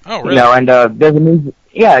 cuts. Oh, really? And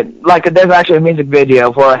there's actually a music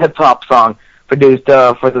video for a hip hop song produced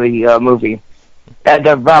for the movie. And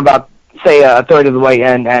around about, say, a third of the way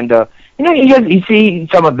in, and you see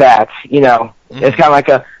some of that. It's kind of like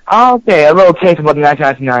a little taste of what the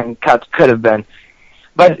 1999 cuts could have been.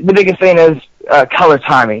 But the biggest thing is color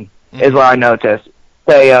timing is what I noticed.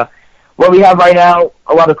 Say, what we have right now,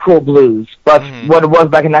 a lot of cool blues, but what it was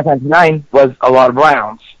back in 1999 was a lot of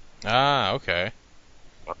browns. Ah, okay.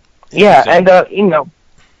 Yeah, and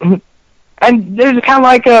and there's kind of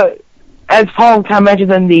like as Paul kind of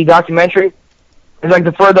mentioned in the documentary, it's like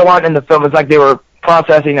the further on in the film, it's like they were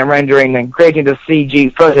processing and rendering and creating the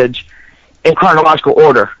CG footage in chronological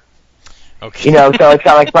order. Okay. So it's kind of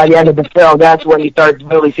like by the end of the film, that's when you start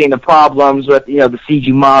really seeing the problems with, the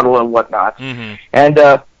CG model and whatnot. Mm-hmm. And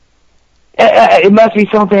it must be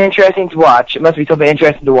something interesting to watch.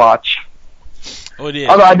 Oh, it is.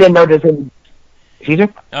 Although I didn't notice in... Excuse me?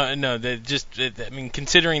 No,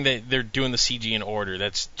 considering that they're doing the CG in order,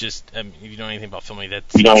 that's just, if you know anything about filming,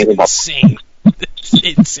 that's insane. That's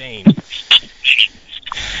insane.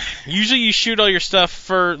 Usually you shoot all your stuff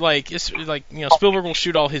for, Spielberg will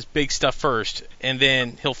shoot all his big stuff first, and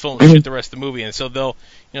then he'll film and shoot the rest of the movie, and so they'll,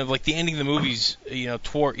 the ending of the movie's,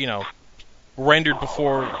 rendered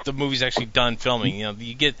before the movie's actually done filming.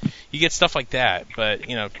 You get stuff like that, but,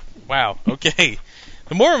 wow, okay.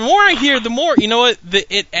 The more I hear, the more,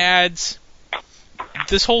 it adds,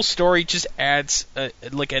 this whole story just adds,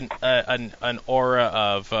 an aura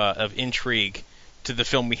of intrigue to the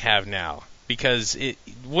film we have now. Because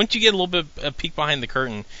once you get a little bit a peek behind the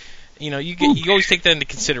curtain, you always take that into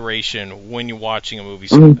consideration when you're watching a movie.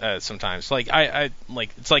 Sometimes,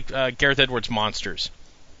 it's like Gareth Edwards' Monsters.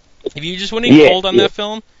 If you just went in cold on that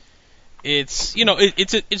film, it's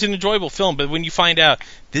it's an enjoyable film. But when you find out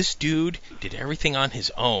this dude did everything on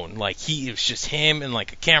his own, it was just him and a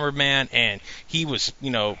cameraman, and he was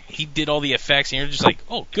he did all the effects, and you're just like,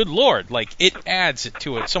 oh, good lord, it adds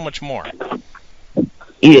to it so much more.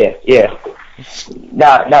 Yeah.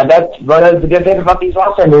 Now that's one of the good things about these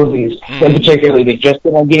monster movies, in particular. They just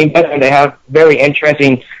keep on getting better. They have very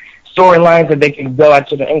interesting storylines that they can go at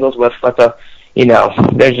certain angles with. But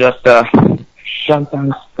they're just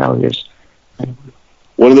sometimes failures.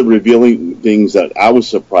 One of the revealing things that I was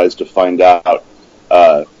surprised to find out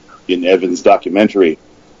in Evan's documentary,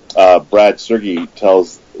 Brad Sergey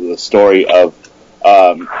tells the story of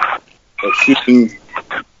the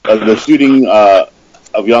shooting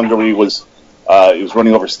of Younger was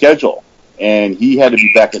running over schedule, and he had to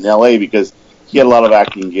be back in L.A. because he had a lot of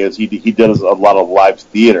acting gigs. He did a lot of live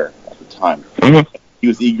theater at the time. Mm-hmm. He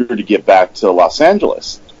was eager to get back to Los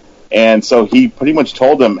Angeles, and so he pretty much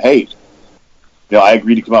told them, "Hey, I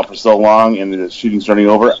agreed to come out for so long, and the shooting's running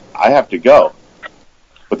over. I have to go."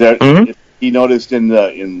 But there, he noticed in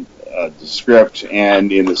the script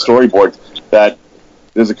and in the storyboard that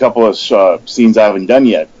there's a couple of scenes I haven't done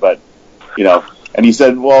yet, but and he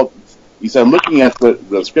said, looking at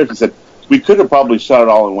the script, he said, we could have probably shot it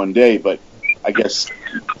all in one day, but I guess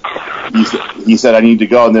he said, I need to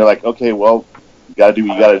go. And they're like, okay, well, you got to do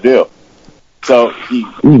what you got to do. So he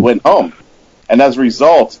went home. And as a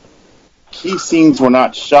result, key scenes were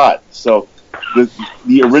not shot. So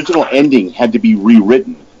the original ending had to be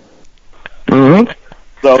rewritten. Mm-hmm.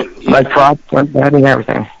 So props, and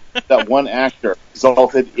everything. That one actor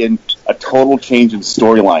resulted in a total change in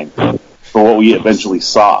storyline for what we eventually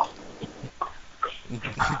saw.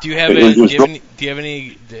 Do you have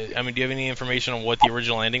any information on what the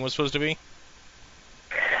original ending was supposed to be?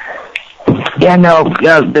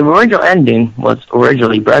 The original ending was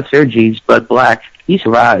originally Brad Sergey's, but Black, he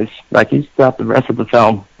survives. He stopped the rest of the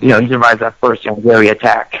film. He survives that first Gary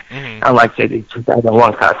attack. Unlike, say, the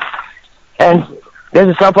 2001 cut. And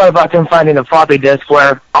there's a subplot about them finding a floppy disk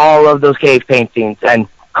where all of those cave paintings and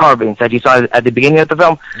carvings that you saw at the beginning of the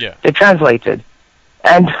film, they're translated.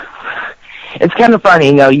 And it's kind of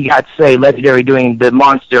funny, you got to say Legendary doing the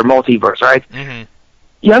monster multiverse, right? Mm-hmm.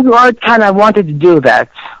 Younger Art kind of wanted to do that.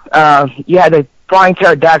 You had a flying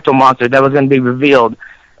pterodactyl monster that was going to be revealed,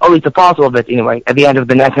 or at least a possible of it anyway, at the end of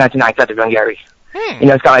the 1999 cut of Young Gary. It's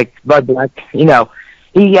kind of like Bud Black. He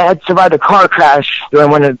had survived a car crash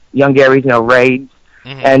during one of Young Gary's, raids.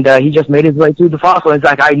 Mm-hmm. And he just made his way through the fossil. It's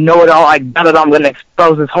like, I know it all, I got it all, I'm going to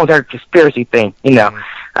expose this whole entire conspiracy thing, I'm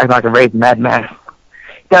like a raised madman.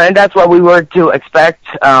 and that's what we were to expect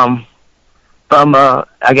from,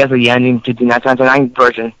 I guess, the ending to the 1999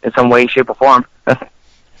 version in some way, shape, or form.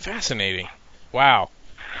 Fascinating. Wow.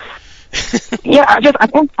 Yeah, I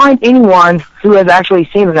can't find anyone who has actually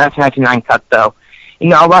seen the 1999 cut, though. You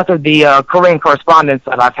know, a lot of the Korean correspondents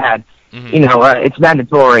that I've had, you know, it's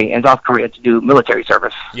mandatory in South Korea to do military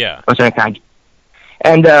service. Yeah. Of some kind.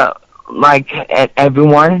 And, like,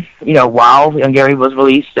 everyone, you know, while Young Gary was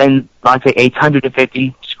released in, like, say,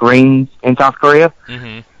 850 screens in South Korea,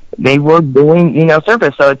 they were doing, you know,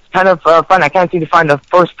 service. So it's kind of fun. I can't seem to find a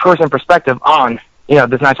first-person perspective on, you know,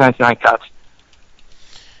 this 1999 cut.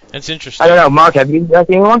 That's interesting. I don't know, Mark, have you seen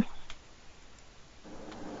anyone?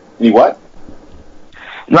 Any what?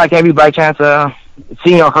 Like, have you by chance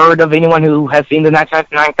seen or heard of anyone who has seen the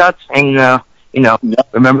 1999 cuts and, you know,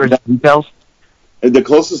 remembers the details? The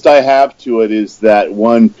closest I have to it is that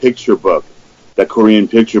one picture book, that Korean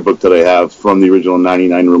picture book that I have from the original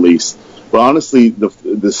 99 release. But honestly,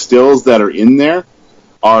 the stills that are in there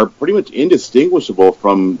are pretty much indistinguishable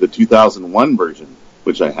from the 2001 version,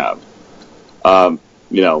 which I have.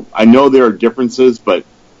 You know, I know there are differences, but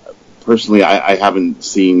personally, I haven't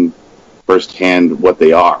seen firsthand what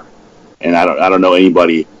they are, and I don't know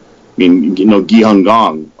anybody. I mean, you know, Gi Hung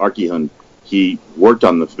Gong, Arki-hun, he worked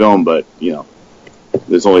on the film, but you know,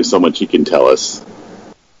 there's only so much he can tell us.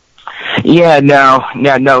 Yeah, no,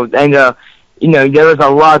 and you know, there was a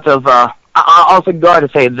lot of. I also got to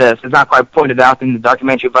say this. It's not quite pointed out in the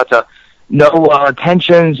documentary, but no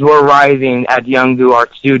tensions were rising at Youngdu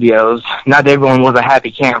Art Studios. Not everyone was a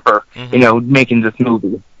happy camper, you know, making this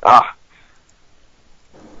movie.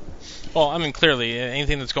 Well, I mean, clearly,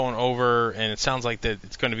 anything that's going over, and it sounds like that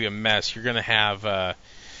it's going to be a mess. You're going to have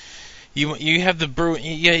you have the brew.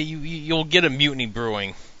 Yeah, you'll get a mutiny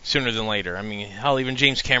brewing sooner than later. I mean, hell, even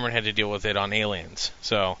James Cameron had to deal with it on Aliens.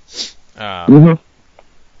 So,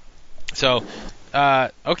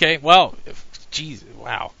 okay, well, geez,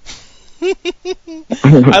 wow.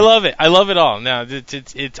 I love it. I love it all. Now,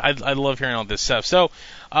 I love hearing all this stuff. So,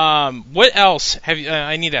 what else have you?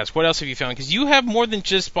 I need to ask. What else have you found? Because you have more than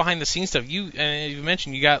just behind the scenes stuff. You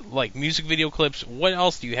mentioned you got like music video clips. What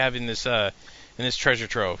else do you have in this treasure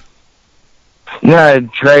trove?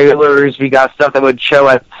 Trailers. We got stuff that would show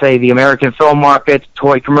at, say, the American film market,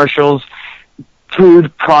 toy commercials,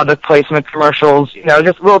 food product placement commercials. You know,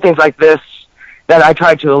 just little things like this that I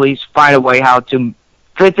try to at least find a way how to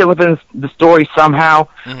fit it within the story somehow.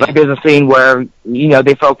 Like there's a scene where, you know,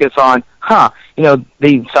 they focus on, you know,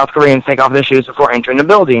 the South Koreans take off their shoes before entering the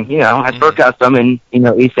building, you know, as per custom in, you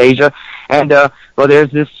know, East Asia. And, well,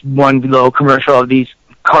 there's this one little commercial of these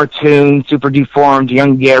cartoon, super deformed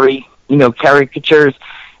young Gary, you know, caricatures,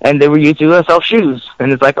 and they were used to sell shoes.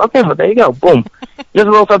 And it's like, okay, well, there you go, boom. Just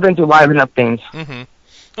a little something to liven up things. Go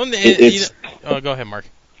ahead, Mark.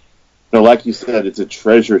 No, like you said, it's a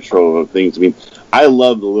treasure trove of things. I mean, I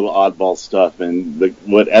love the little oddball stuff, and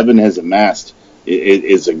what Evan has amassed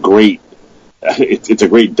is a great. It's a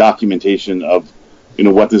great documentation of, you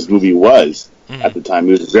know, what this movie was at the time.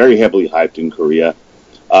 It was very heavily hyped in Korea.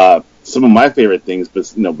 Some of my favorite things,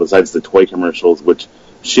 but you know, besides the toy commercials, which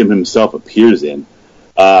Shim himself appears in,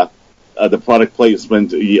 the product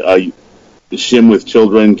placement, Shim with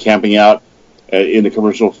children camping out in the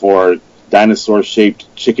commercial for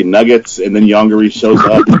dinosaur-shaped chicken nuggets, and then Yongari shows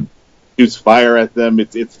up and shoots fire at them.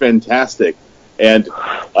 It's fantastic. And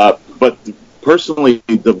but personally,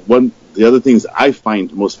 the other things I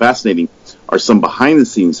find most fascinating are some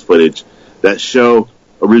behind-the-scenes footage that show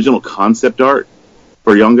original concept art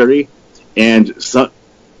for Yongari, and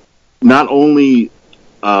not only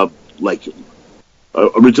original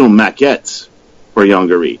maquettes for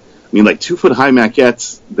Yongari. I mean, like 2-foot-high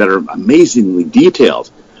maquettes that are amazingly detailed,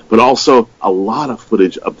 but also a lot of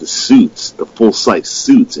footage of the suits, the full-size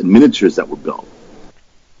suits and miniatures that were built.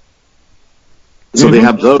 So they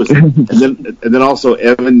have those, and then also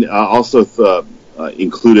Evan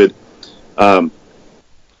included.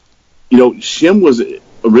 You know, Shim was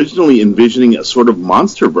originally envisioning a sort of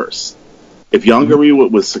monsterverse. If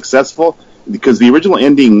Yongari was successful, because the original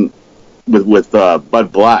ending with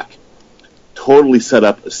Bud Black totally set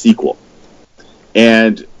up a sequel,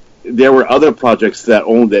 and there were other projects that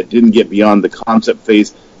didn't get beyond the concept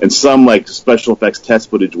phase, and some like special effects test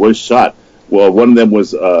footage was shot. Well, one of them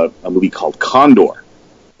was a movie called Condor,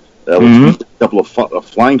 with a couple of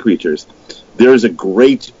flying creatures. There's a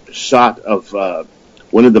great shot of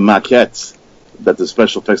one of the maquettes that the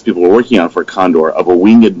special effects people were working on for Condor of a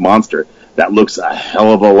winged monster that looks a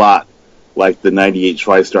hell of a lot like the '98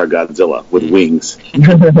 TriStar Godzilla with wings.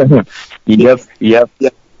 Yep. Yeah,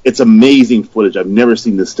 it's amazing footage. I've never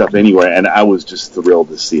seen this stuff anywhere, and I was just thrilled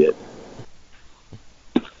to see it.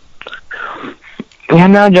 Yeah,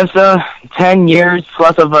 no, just 10 years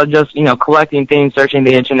plus of just, collecting things, searching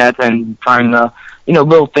the internet, and trying to,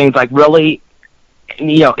 little things like really,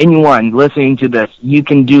 anyone listening to this, you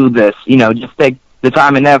can do this. Just take the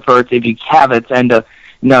time and effort if you have it, and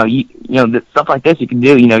stuff like this you can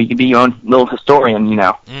do. You can be your own little historian.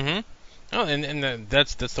 Mm-hmm. Oh, and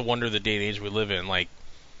that's the wonder of the day and age we live in. Like,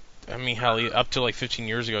 I mean, hell, up to like 15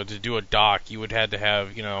 years ago, to do a doc, you would have to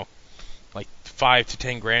have, like $5 to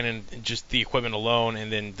 $10,000 in just the equipment alone, and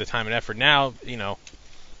then the time and effort. Now,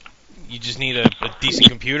 you just need a decent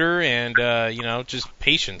computer and just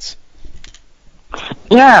patience.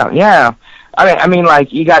 Yeah. I mean,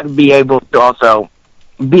 like, you got to be able to also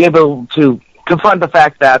be able to confront the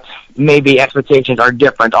fact that maybe expectations are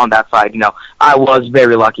different on that side. I was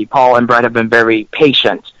very lucky. Paul and Brett have been very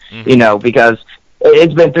patient, because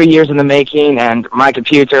it's been 3 years in the making, and my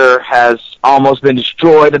computer has almost been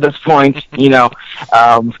destroyed at this point.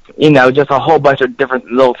 Just a whole bunch of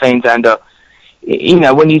different little things. And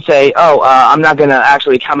when you say, I'm not going to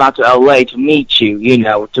actually come out to LA to meet you,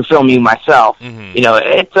 to film you myself,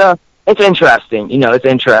 it's interesting. It's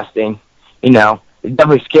interesting. It's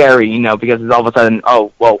definitely scary, because it's all of a sudden,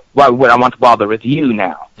 why would I want to bother with you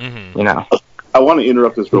now? I want to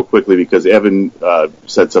interrupt this real quickly because Evan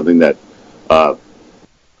said something that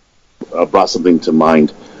brought something to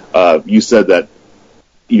mind. You said that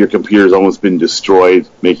your computer's almost been destroyed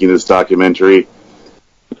making this documentary.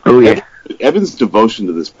 Oh, yeah. Evan's devotion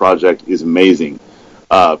to this project is amazing.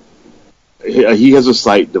 He has a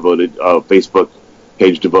site devoted, Facebook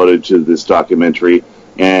page devoted to this documentary,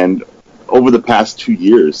 and over the past 2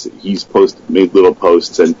 years, he's made little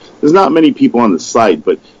posts, and there's not many people on the site,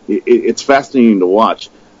 but it's fascinating to watch.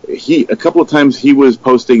 A couple of times he was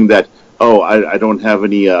posting that, I don't have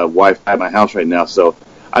any Wi-Fi at my house right now, so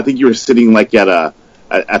I think you were sitting like at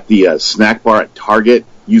the snack bar at Target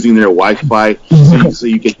using their Wi-Fi so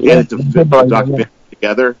you could edit the documentary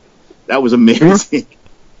together. That was amazing.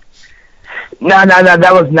 No,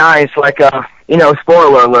 that was nice. Like,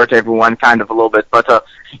 spoiler alert, everyone, kind of a little bit, but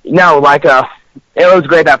it was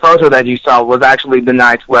great. That photo that you saw was actually the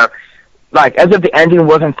night where, like, as if the ending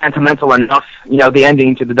wasn't sentimental enough. The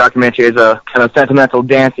ending to the documentary is a kind of sentimental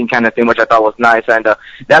dancing kind of thing, which I thought was nice, and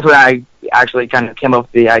that's when I actually kind of came up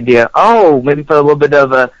with the idea. Maybe put a little bit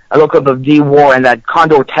of a little clip of D-War and that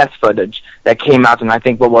Condor test footage that came out in, I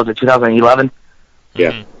think, 2011?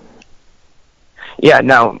 Yeah. Mm-hmm. Yeah,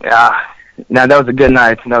 no, that was a good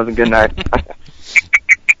night.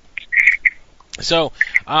 So,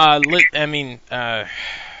 let's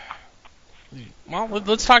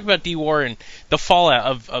talk about D-War and the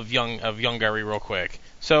fallout of young Gary real quick.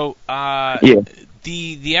 So,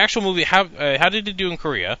 the actual movie, how did it do in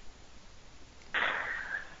Korea?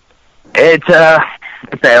 It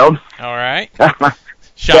failed. All right. Yeah,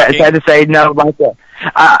 it's sad to say, no,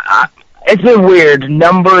 it's been weird.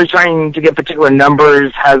 Trying to get particular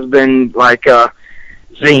numbers has been like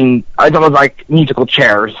it's almost like musical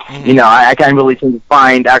chairs. Mm-hmm. I can't really seem to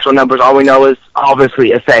find actual numbers. All we know is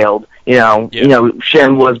obviously it failed.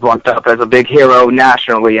 Shin was brought up as a big hero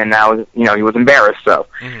nationally, and now he was embarrassed. So.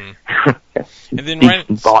 Mm-hmm. And then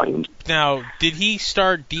volumes. Now, did he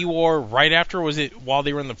start D-War right after, or was it while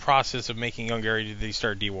they were in the process of making Young Gary, did they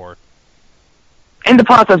start D-War? In the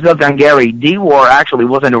process of Young Gary, D-War actually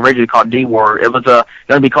wasn't originally called D-War. It was going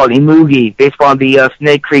to be called Imugi, based on the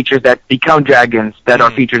snake creatures that become dragons that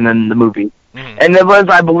are featured in the movie. Mm-hmm. And it was,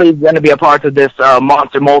 I believe, going to be a part of this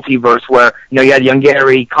monster multiverse where, you had Young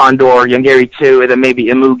Gary, Condor, Young Gary 2, and then maybe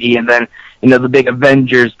Imugi, and then, the big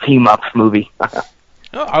Avengers team-up movie.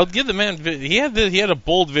 I'll give the man, he had a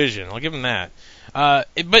bold vision. I'll give him that. But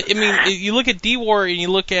I mean, you look at D-War and you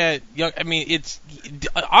look at, it's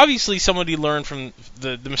obviously somebody learned from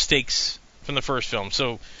the mistakes from the first film.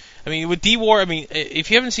 So, with D-War,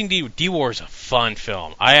 if you haven't seen D-War is a fun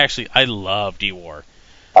film. I love D-War.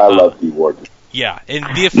 I love D-War. Yeah, and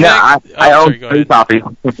the effects. No, I own 3 copies.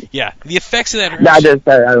 Yeah, the effects in that.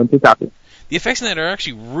 I own 2 copies. The effects in that are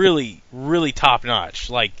actually really, really top notch.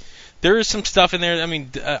 Like, there is some stuff in there.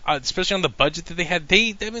 Especially on the budget that they had.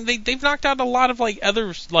 They've knocked out a lot of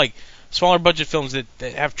other smaller budget films that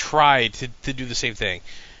have tried to do the same thing.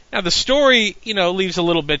 Now the story, leaves a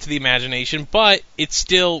little bit to the imagination, but it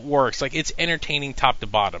still works. Like, it's entertaining top to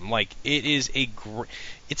bottom. Like, it is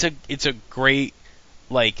it's a great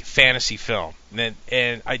fantasy film. And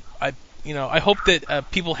I hope that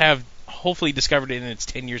people have hopefully discovered it in its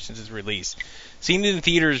 10 years since its release. Seeing it in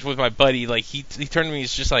theaters with my buddy, he turned to me,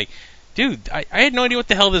 he's just like, dude, I had no idea what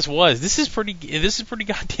the hell this was. This is pretty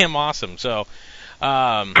goddamn awesome. So,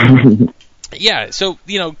 yeah, so,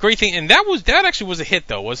 great thing. And that actually was a hit,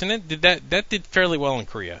 though, wasn't it? That did fairly well in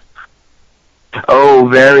Korea. Oh,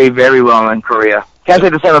 very, very well in Korea. Can't say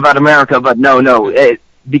the same about America, but no,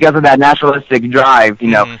 because of that nationalistic drive,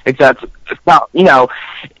 it's not,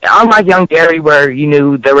 unlike Young Gary, where you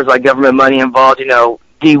knew there was like government money involved,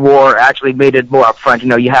 D-War actually made it more upfront.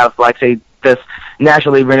 You have, like, say, this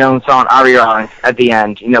nationally renowned song Ariane at the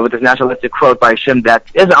end, with this nationalistic quote by Shim that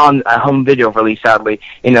isn't on a home video release, sadly.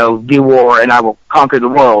 D-War and I will conquer the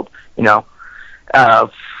world.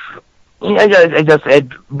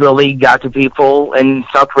 It really got to people in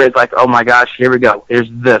South Korea. It's like, oh my gosh, here we go. Here's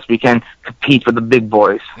this. We can compete with the big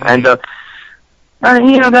boys. And,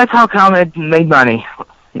 that's how Comet made money.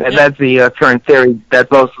 Yeah. That's the current theory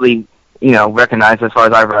that's mostly, recognized as far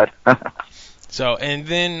as I've read. So, and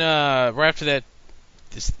then right after that,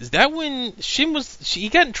 is that when Shim he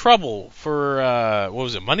got in trouble for, what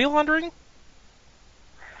was it, money laundering?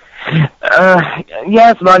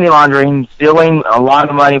 Yes, money laundering, stealing a lot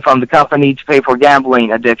of money from the company to pay for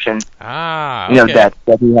gambling addiction. Okay.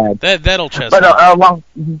 That he had. That'll chest. But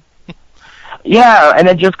yeah, and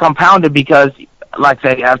it just compounded because, like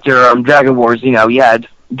say, after Dragon Wars, you had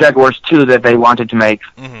Dragon Wars 2 that they wanted to make.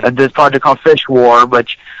 This project called Fish War,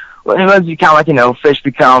 which it was kind of like fish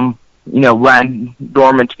become land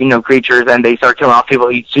dormant creatures, and they start killing off people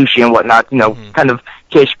who eat sushi and whatnot. Kind of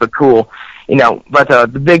kitsch but cool. But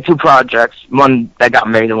the big two projects, one that got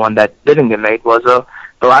made and one that didn't get made, was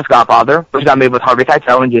The Last Godfather, which got made with Harvey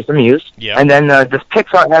Keitel and Jason Mewes. Yeah. And then this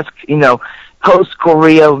Pixar-esque,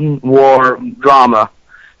 post-Korean War drama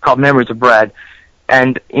called Memories of Bread.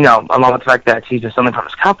 And, along with the fact that he's just something from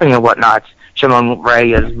his company and whatnot, Shimon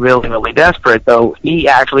Ray is really, really desperate, so he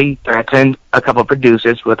actually threatened a couple of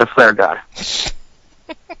producers with a flare gun.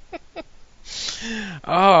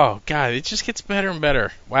 Oh, God, it just gets better and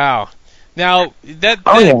better. Wow. Now, that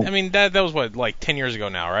was what, like 10 years ago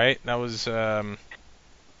now, right? That was,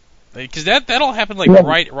 because that all happened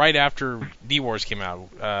right after D-Wars came out,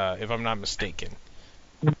 if I'm not mistaken.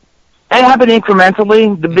 It happened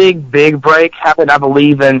incrementally. The big break happened, I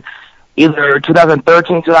believe, in either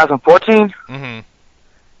 2013, 2014.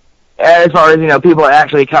 As far as, people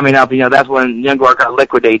actually coming up, that's when Youngwar got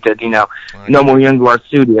liquidated, no more Youngwar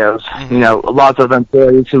Studios, lots of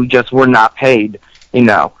employees who just were not paid,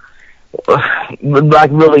 like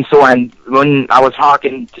really so. And when I was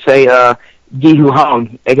talking to say Gi-Hoo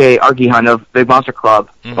Hong, aka Argi-hun of Big Monster Club,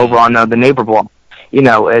 over on the Neighbor Block, he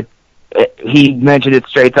mentioned it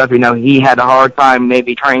straight up. He had a hard time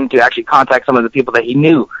maybe trying to actually contact some of the people that he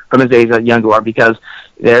knew from his days at Youngwar, because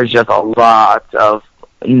there's just a lot of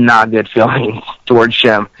not good feelings towards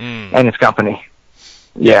Shim and his company.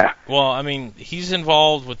 Yeah. Well, I mean, he's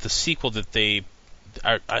involved with the sequel that they.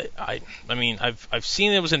 I mean, I've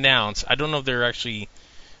seen it was announced. I don't know if they're actually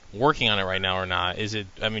working on it right now or not. Is it?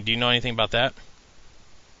 I mean, do you know anything about that?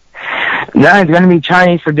 No, it's going to be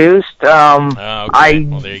Chinese produced. Okay.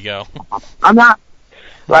 Well, there you go. I'm not.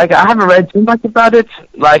 I haven't read too much about it.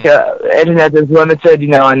 Internet is limited,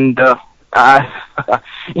 and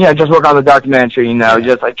just work on the documentary.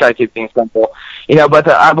 Just try to keep things simple. But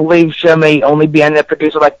I believe Shim may only be a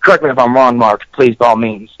producer. Correct me if I'm wrong, Mark. Please, by all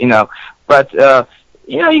means. But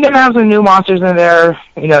you're gonna have some new monsters in there.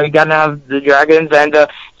 You're gonna have the dragons, and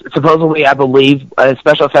supposedly, I believe, a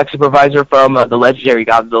special effects supervisor from the legendary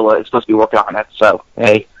Godzilla is supposed to be working on it. So,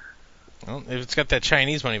 hey. Well, if it's got that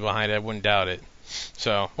Chinese money behind it, I wouldn't doubt it.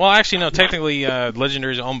 So, well, actually, no. Technically,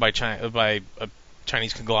 Legendary is owned by a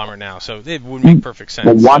Chinese conglomerate now, so it would make perfect sense.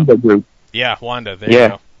 The Wanda Group. Yeah, Wanda. There you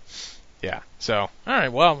go. Yeah. So, all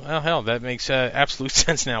right. Well, hell, that makes absolute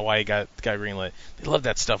sense now. Why he got greenlit. They love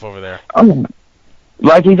that stuff over there.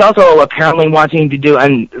 He's also apparently wanting to do,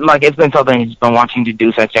 and it's been something he's been wanting to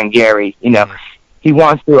do since Young Gary. He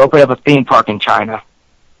wants to open up a theme park in China.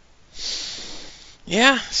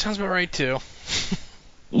 Yeah, sounds about right too.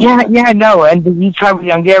 No, and he tried with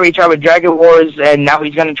Young Gary, he tried with Dragon Wars, and now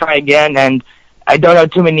he's going to try again. And I don't know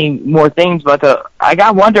too many more things, but I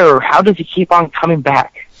got to wonder, how does he keep on coming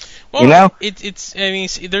back? Well, it's. I mean,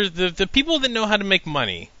 there's the people that know how to make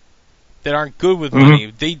money, that aren't good with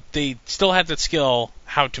money. They still have that skill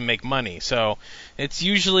how to make money. So it's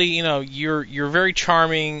usually you're very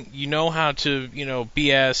charming. You know how to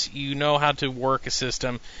BS. You know how to work a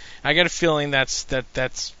system. I got a feeling that's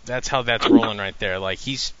how that's rolling right there.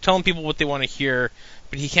 He's telling people what they want to hear,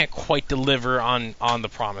 but he can't quite deliver on the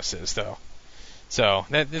promises though. So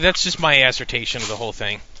that's just my assertion of the whole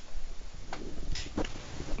thing.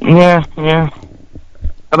 Yeah. How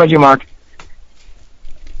about you, Mark?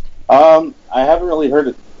 I haven't really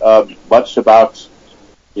heard much about,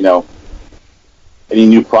 any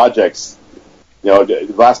new projects.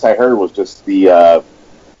 The last I heard was just the,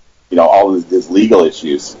 all of his legal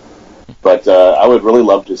issues. But I would really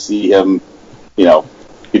love to see him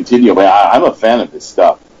continue. But I'm a fan of his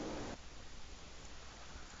stuff.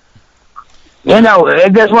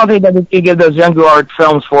 There's one thing that you give those younger art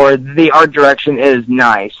films for. The art direction is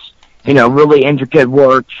nice. Really intricate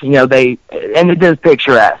work. And it is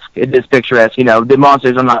picturesque. The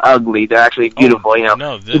monsters are not ugly. They're actually beautiful.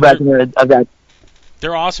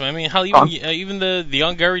 They're awesome. I mean, hell, even the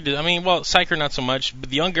young Gary. Psyker not so much, but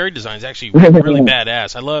the young Gary design is actually really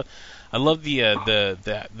badass. I love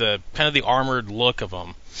the kind of the armored look of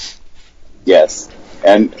them. Yes,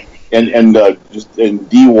 and just in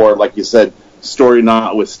D-War, like you said, story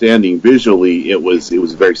notwithstanding, visually it was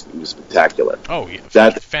spectacular. Oh yeah,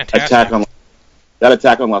 fantastic.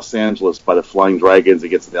 Attack on Los Angeles by the flying dragons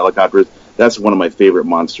against the helicopters. That's one of my favorite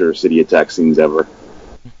Monster City attack scenes ever.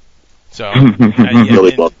 So,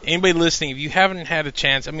 anybody listening, if you haven't had a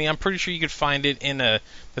chance, I'm pretty sure you could find it in the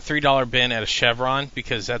 $3 bin at a Chevron,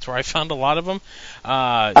 because that's where I found a lot of them.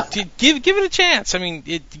 Give it a chance.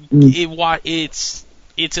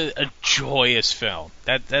 It's a joyous film.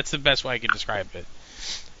 That's the best way I could describe it.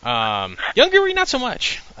 Youngary, not so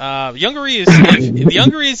much. Youngary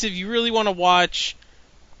is if you really want to watch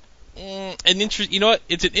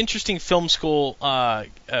it's an interesting film school.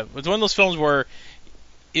 It's one of those films where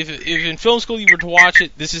if in film school you were to watch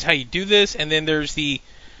it, this is how you do this, and then there's the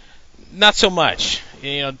not so much.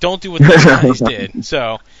 Don't do what these guys did.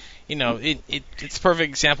 So, it's a perfect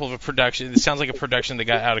example of a production. It sounds like a production that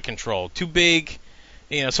got out of control. Too big.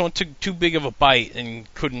 Someone took too big of a bite and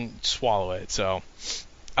couldn't swallow it. So,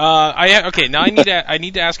 now I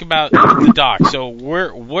need to ask about the doc. So,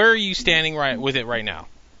 where are you standing with it right now?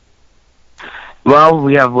 Well,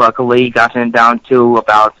 we have luckily gotten it down to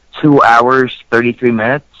about 2 hours 33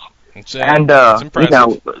 minutes. It's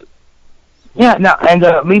impressive.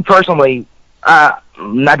 Me personally, not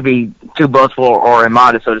to be too boastful or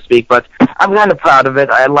immodest, so to speak, but I'm kind of proud of it.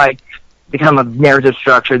 I like the kind of narrative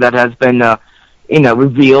structure that has been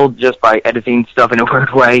revealed just by editing stuff in a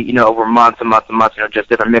weird way, over months and months and months, just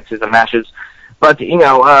different mixes and mashes. But,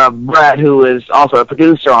 Brad, who is also a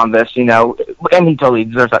producer on this, and he totally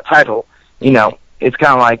deserves that title, it's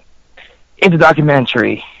kind of like, it's a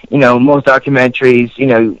documentary. Most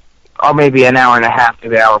documentaries, are maybe an hour and a half,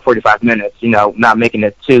 maybe an hour 45 minutes, not making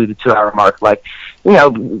it to the 2 hour mark. Like,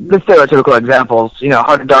 the stereotypical examples,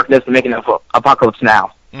 Heart of Darkness and making Apocalypse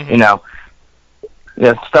Now,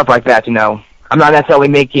 stuff like that, I'm not necessarily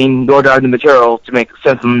making Lord of the material to make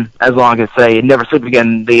sense as long as, say, Never Sleep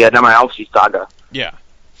Again, the Nightmare on Elm Street saga. Yeah.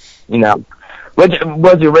 Which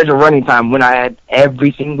was the original running time when I had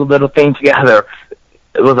every single little thing together.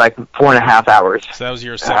 It was like 4.5 hours. So that was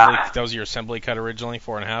your assembly. That was your assembly cut originally,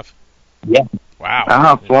 4.5. Yeah.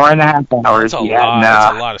 Wow. 4.5 hours. That's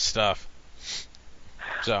a lot of stuff.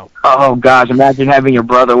 So. Oh gosh! Imagine having your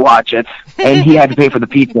brother watch it, and he had to pay for the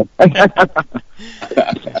pizza.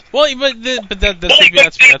 Well,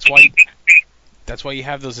 that's why you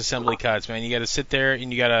have those assembly cuts, man. You got to sit there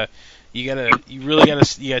and you really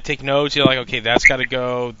gotta take notes. You're like, okay, that's got to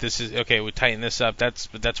go. This is okay. We tighten this up.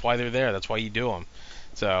 That's why they're there. That's why you do them.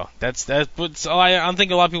 So that's I don't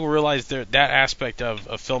think a lot of people realize that aspect of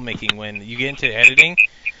filmmaking when you get into editing.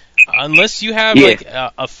 Unless you have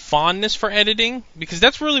a fondness for editing, because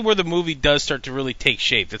that's really where the movie does start to really take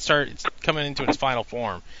shape. It's coming into its final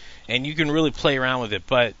form, and you can really play around with it.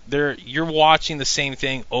 But you're watching the same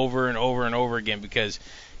thing over and over and over again because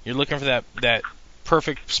you're looking for that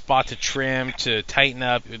perfect spot to trim, to tighten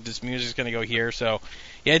up. This music's going to go here. So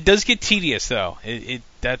yeah, it does get tedious though.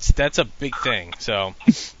 That's a big thing. So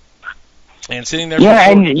and sitting there.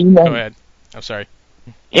 Yeah, go ahead. I'm sorry.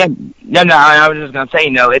 Yeah, no, I was just gonna say,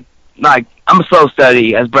 I'm a slow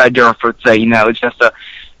study, as Brad Dourif would say. It's just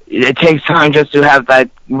it takes time just to have that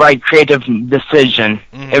right creative decision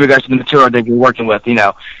in regards to the material that you're working with.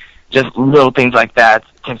 Just little things like that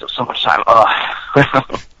it takes up so much time.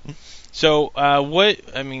 So, how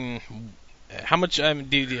much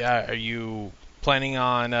are you planning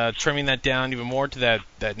on trimming that down even more to that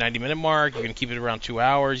 90-minute mark? You're gonna keep it around 2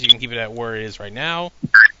 hours. You can keep it at where it is right now.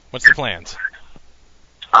 What's the plans?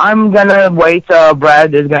 I'm gonna wait.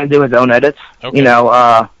 Brad is gonna do his own edits, okay.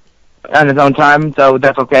 On his own time, so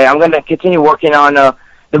that's okay. I'm gonna continue working on the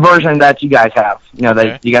version that you guys have,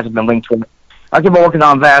 that you guys have been linked to. I'll keep working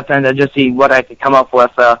on that and just see what I can come up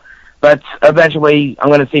with. But eventually, I'm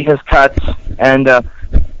gonna see his cuts, and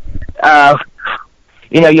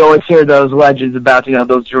you always hear those legends about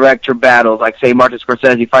those director battles, like say Martin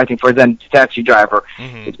Scorsese fighting for his Taxi Driver.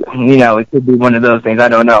 It could be one of those things. I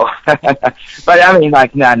don't know, but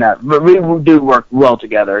no. We do work well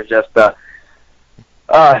together. Just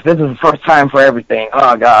This is the first time for everything.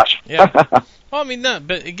 Oh gosh. Yeah. Well, I mean, no,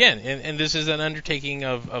 but again, and this is an undertaking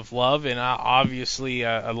of love and obviously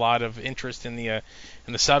a lot of interest in the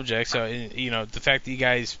subject. So the fact that you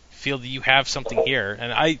guys feel that you have something here,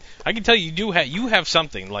 and I can tell you have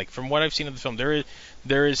something. Like from what I've seen of the film,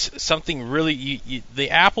 there is something really.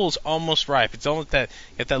 The apple's almost ripe. It's almost got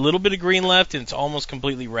that little bit of green left, and it's almost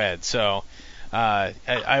completely red. So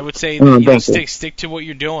I would say that, stick to what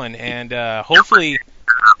you're doing, and hopefully,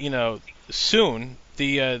 soon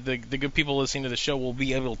the good people listening to the show will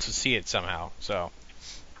be able to see it somehow. So.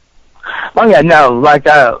 Oh yeah, no, like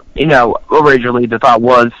originally the thought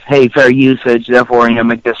was, hey, fair usage, therefore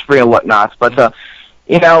make this free and whatnot. But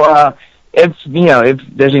if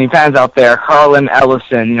there's any fans out there, Harlan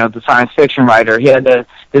Ellison, the science fiction writer, he had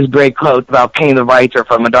this great quote about paying the writer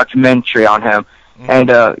from a documentary on him, and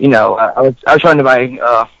I was trying to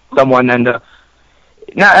buy someone, and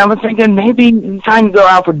now I was thinking maybe trying to go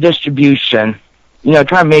out for distribution,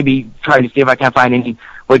 try to see if I can find any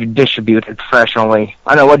way to distribute it professionally.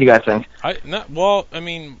 I don't know. What do you guys think?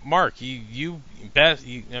 Mark, you best.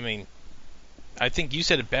 I think you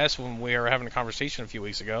said it best when we were having a conversation a few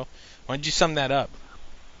weeks ago. Why don't you sum that up?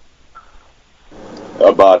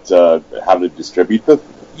 About how to distribute them?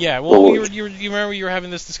 Yeah. Well, you remember you were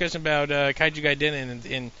having this discussion about Kaiju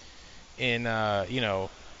Gaiden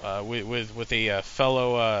with a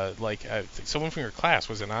fellow someone from your class,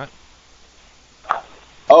 was it not?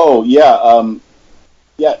 Oh yeah.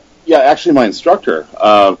 Yeah. Actually, my instructor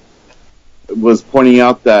was pointing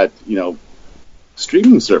out that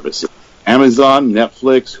streaming services, Amazon,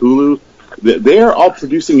 Netflix, Hulu, they are all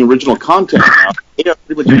producing original content now. They are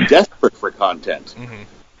pretty much desperate for content. Mm-hmm.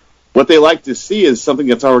 What they like to see is something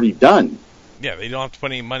that's already done. Yeah, they don't have to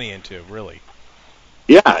put any money into it, really.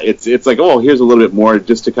 Yeah, it's like, oh, here's a little bit more,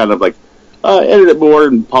 just to kind of edit it more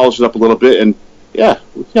and polish it up a little bit, and yeah,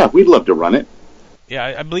 we'd love to run it.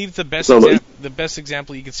 Yeah, I believe the best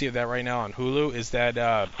example you can see of that right now on Hulu is that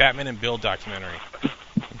Batman and Bill documentary.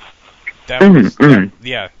 That was,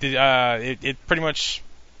 it pretty much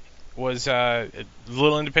was a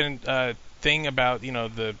little independent thing about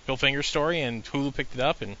the Bill Finger story, and Hulu picked it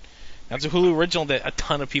up, and that's a Hulu original that a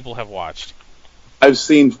ton of people have watched. I've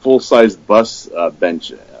seen full-size bus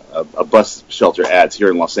bus shelter ads here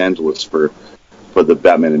in Los Angeles for the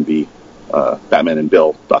Batman and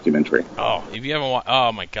Bill documentary. Oh, if you haven't watched,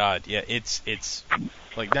 oh my God, yeah, it's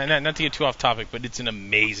like not to get too off topic, but it's an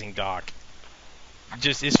amazing doc.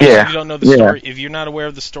 Just if you don't know the story, if you're not aware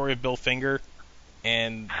of the story of Bill Finger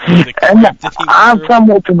and I'm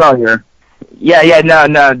somewhat familiar.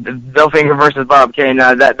 No, Bill Finger versus Bob Kane.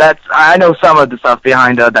 That's I know some of the stuff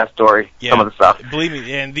behind that story. Yeah, some of the stuff. Believe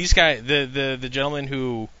me, and these guys, the gentleman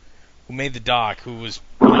who made the doc, who was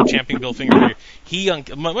championing Bill Finger, he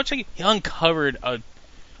uncovered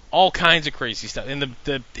all kinds of crazy stuff, and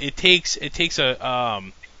it takes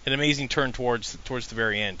an amazing turn towards the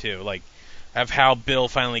very end too, like of how Bill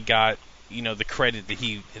finally got the credit that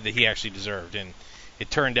he actually deserved, and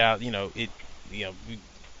it turned out not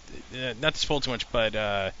to spoil too much,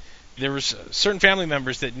 but there was certain family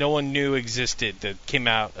members that no one knew existed that came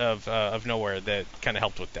out of nowhere that kind of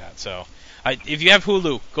helped with that. So if you have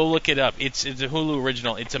Hulu, go look it up. It's a Hulu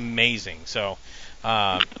original. It's amazing. So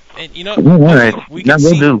and we can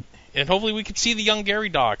see, and hopefully we can see the Young Gary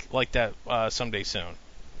doc like that someday soon.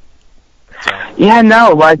 So. Yeah,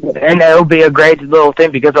 no, and it'll be a great little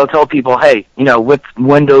thing because I'll tell people, hey, with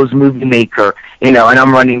Windows Movie Maker, and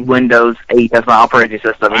I'm running Windows 8 as my operating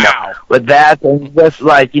system, wow. With that, and with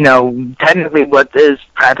technically what is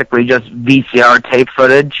practically just VCR tape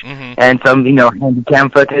footage, and some, handy-cam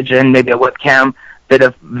footage and maybe a webcam bit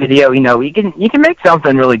of video, you can make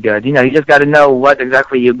something really good. You just got to know what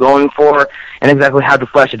exactly you're going for and exactly how to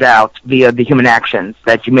flesh it out via the human actions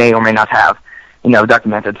that you may or may not have.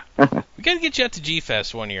 Documented. We gotta get you out to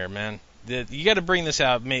G-Fest one year, man. You gotta bring this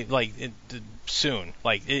out, soon.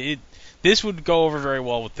 This would go over very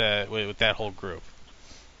well with that whole group.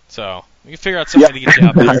 So we can figure out something to get you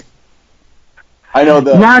out there. I know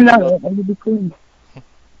No, it would be cool.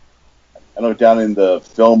 I know down in the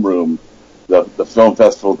film room, the film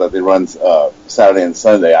festival that they run Saturday and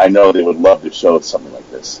Sunday. I know they would love to show something like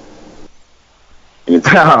this.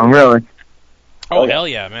 Oh, really? Oh, hell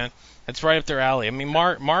yeah, man. That's right up their alley. I mean,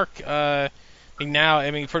 Mark now,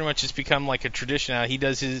 pretty much it's become like a tradition now. He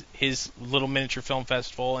does his little miniature film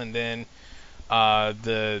festival, and then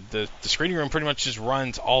the screening room pretty much just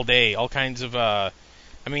runs all day. All kinds of they're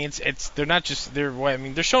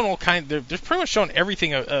showing all kinds. They're pretty much showing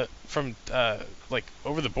everything from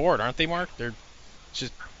over the board, aren't they, Mark? They're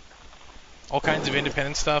just all kinds of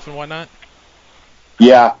independent stuff and whatnot.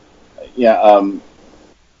 Yeah.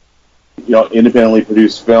 independently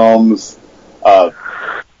produced films, fan,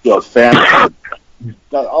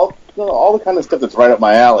 all the kind of stuff that's right up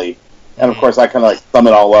my alley. And of course, I kind of sum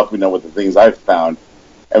it all up, with the things I've found.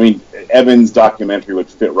 I mean, Evan's documentary would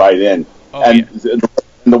fit right in. And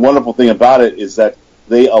the wonderful thing about it is that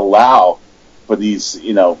they allow for these,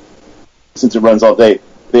 since it runs all day,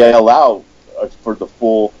 they allow for the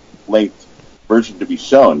full length version to be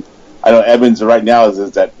shown. I know Evan's right now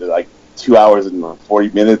is at like 2 hours and 40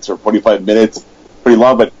 minutes or 45 minutes, pretty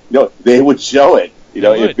long, but they would show it.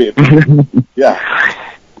 If yeah.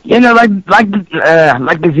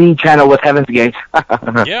 Like the Z channel with Heaven's Gate.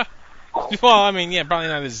 Yeah. Well, I mean, probably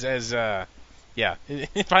not as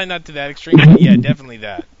probably not to that extreme, but yeah, definitely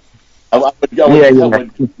that. I would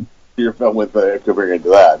your film with comparing it to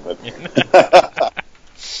that, but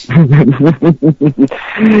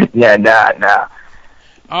yeah, nah.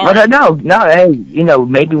 But no, hey,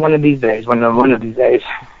 maybe one of these days. One of these days.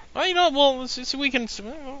 Well, let's see we can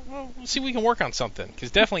work on something,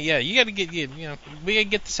 because definitely, you got to get we got to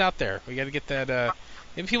get this out there. We got to get that.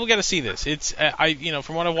 People got to see this. It's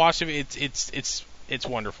from what I've watched of it, it's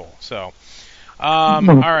wonderful. So, all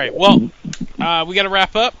right, well, we got to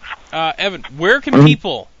wrap up. Evan, where can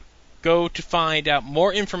people go to find out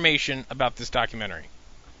more information about this documentary?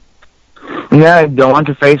 Yeah, go on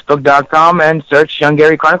to Facebook.com and search Young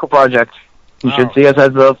Gary Chronicle Project. You should see us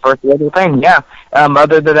as the first little thing, yeah.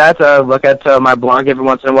 Other than that, look at my blog every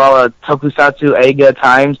once in a while,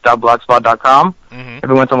 tokusatsuegatimes.blogspot.com.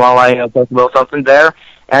 Every once in a while I post a little something there.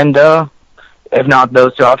 And if not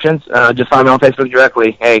those two options, just find me on Facebook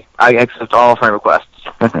directly. Hey, I accept all friend requests.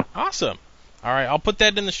 Awesome. All right, I'll put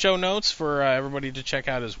that in the show notes for everybody to check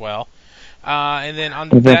out as well. And then on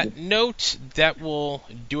that note, that will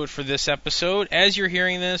do it for this episode. As you're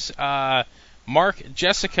hearing this, Mark,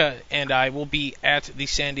 Jessica, and I will be at the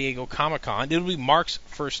San Diego Comic-Con. It'll be Mark's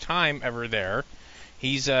first time ever there.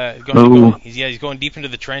 He's he's going deep into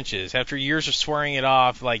the trenches. After years of swearing it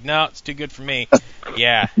off, like, no, it's too good for me.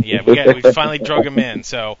 We finally drug him in.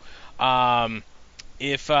 So,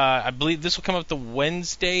 if I believe this will come up the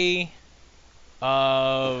Wednesday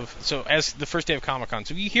as the first day of Comic-Con.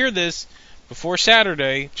 So if you hear this before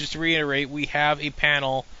Saturday, just to reiterate, we have a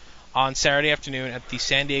panel on Saturday afternoon at the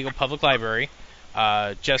San Diego Public Library.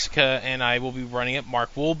 Jessica and I will be running it.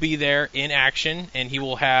 Mark will be there in action, and he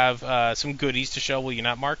will have some goodies to show. Will you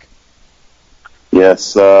not, Mark?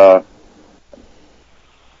 Yes. I'm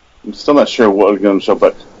still not sure what we're going to show,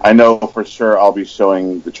 but I know for sure I'll be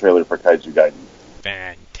showing the trailer for Kaiju Gaiden.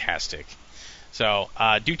 Fantastic. So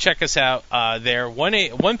do check us out there,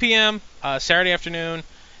 1 p.m. Saturday afternoon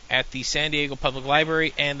at the San Diego Public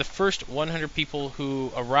Library, and the first 100 people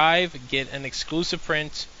who arrive get an exclusive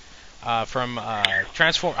print from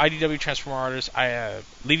IDW Transformer artist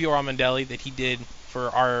Livio Ramondelli that he did for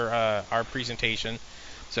our presentation.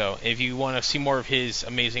 So if you want to see more of his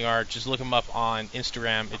amazing art, just look him up on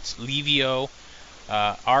Instagram. It's Livio,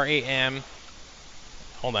 RAM.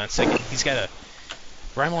 Hold on a second. He's got a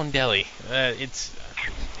Ramondelli.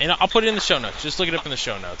 And I'll put it in the show notes. Just look it up in the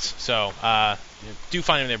show notes. So do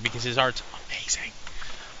find him there because his art's amazing.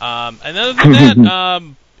 And other than that,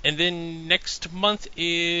 and then next month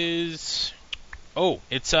is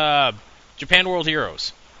it's Japan World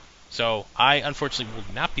Heroes. So I unfortunately will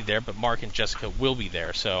not be there, but Mark and Jessica will be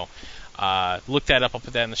there. So look that up. I'll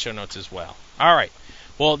put that in the show notes as well. All right.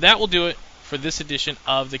 Well, that will do it for this edition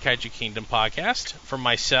of the Kaiju Kingdom podcast. For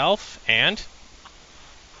myself and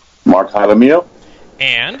Mark Jaramillo.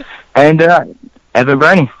 And Evan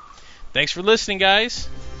Brehany. Thanks for listening, guys.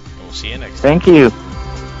 And we'll see you next time. Thank you.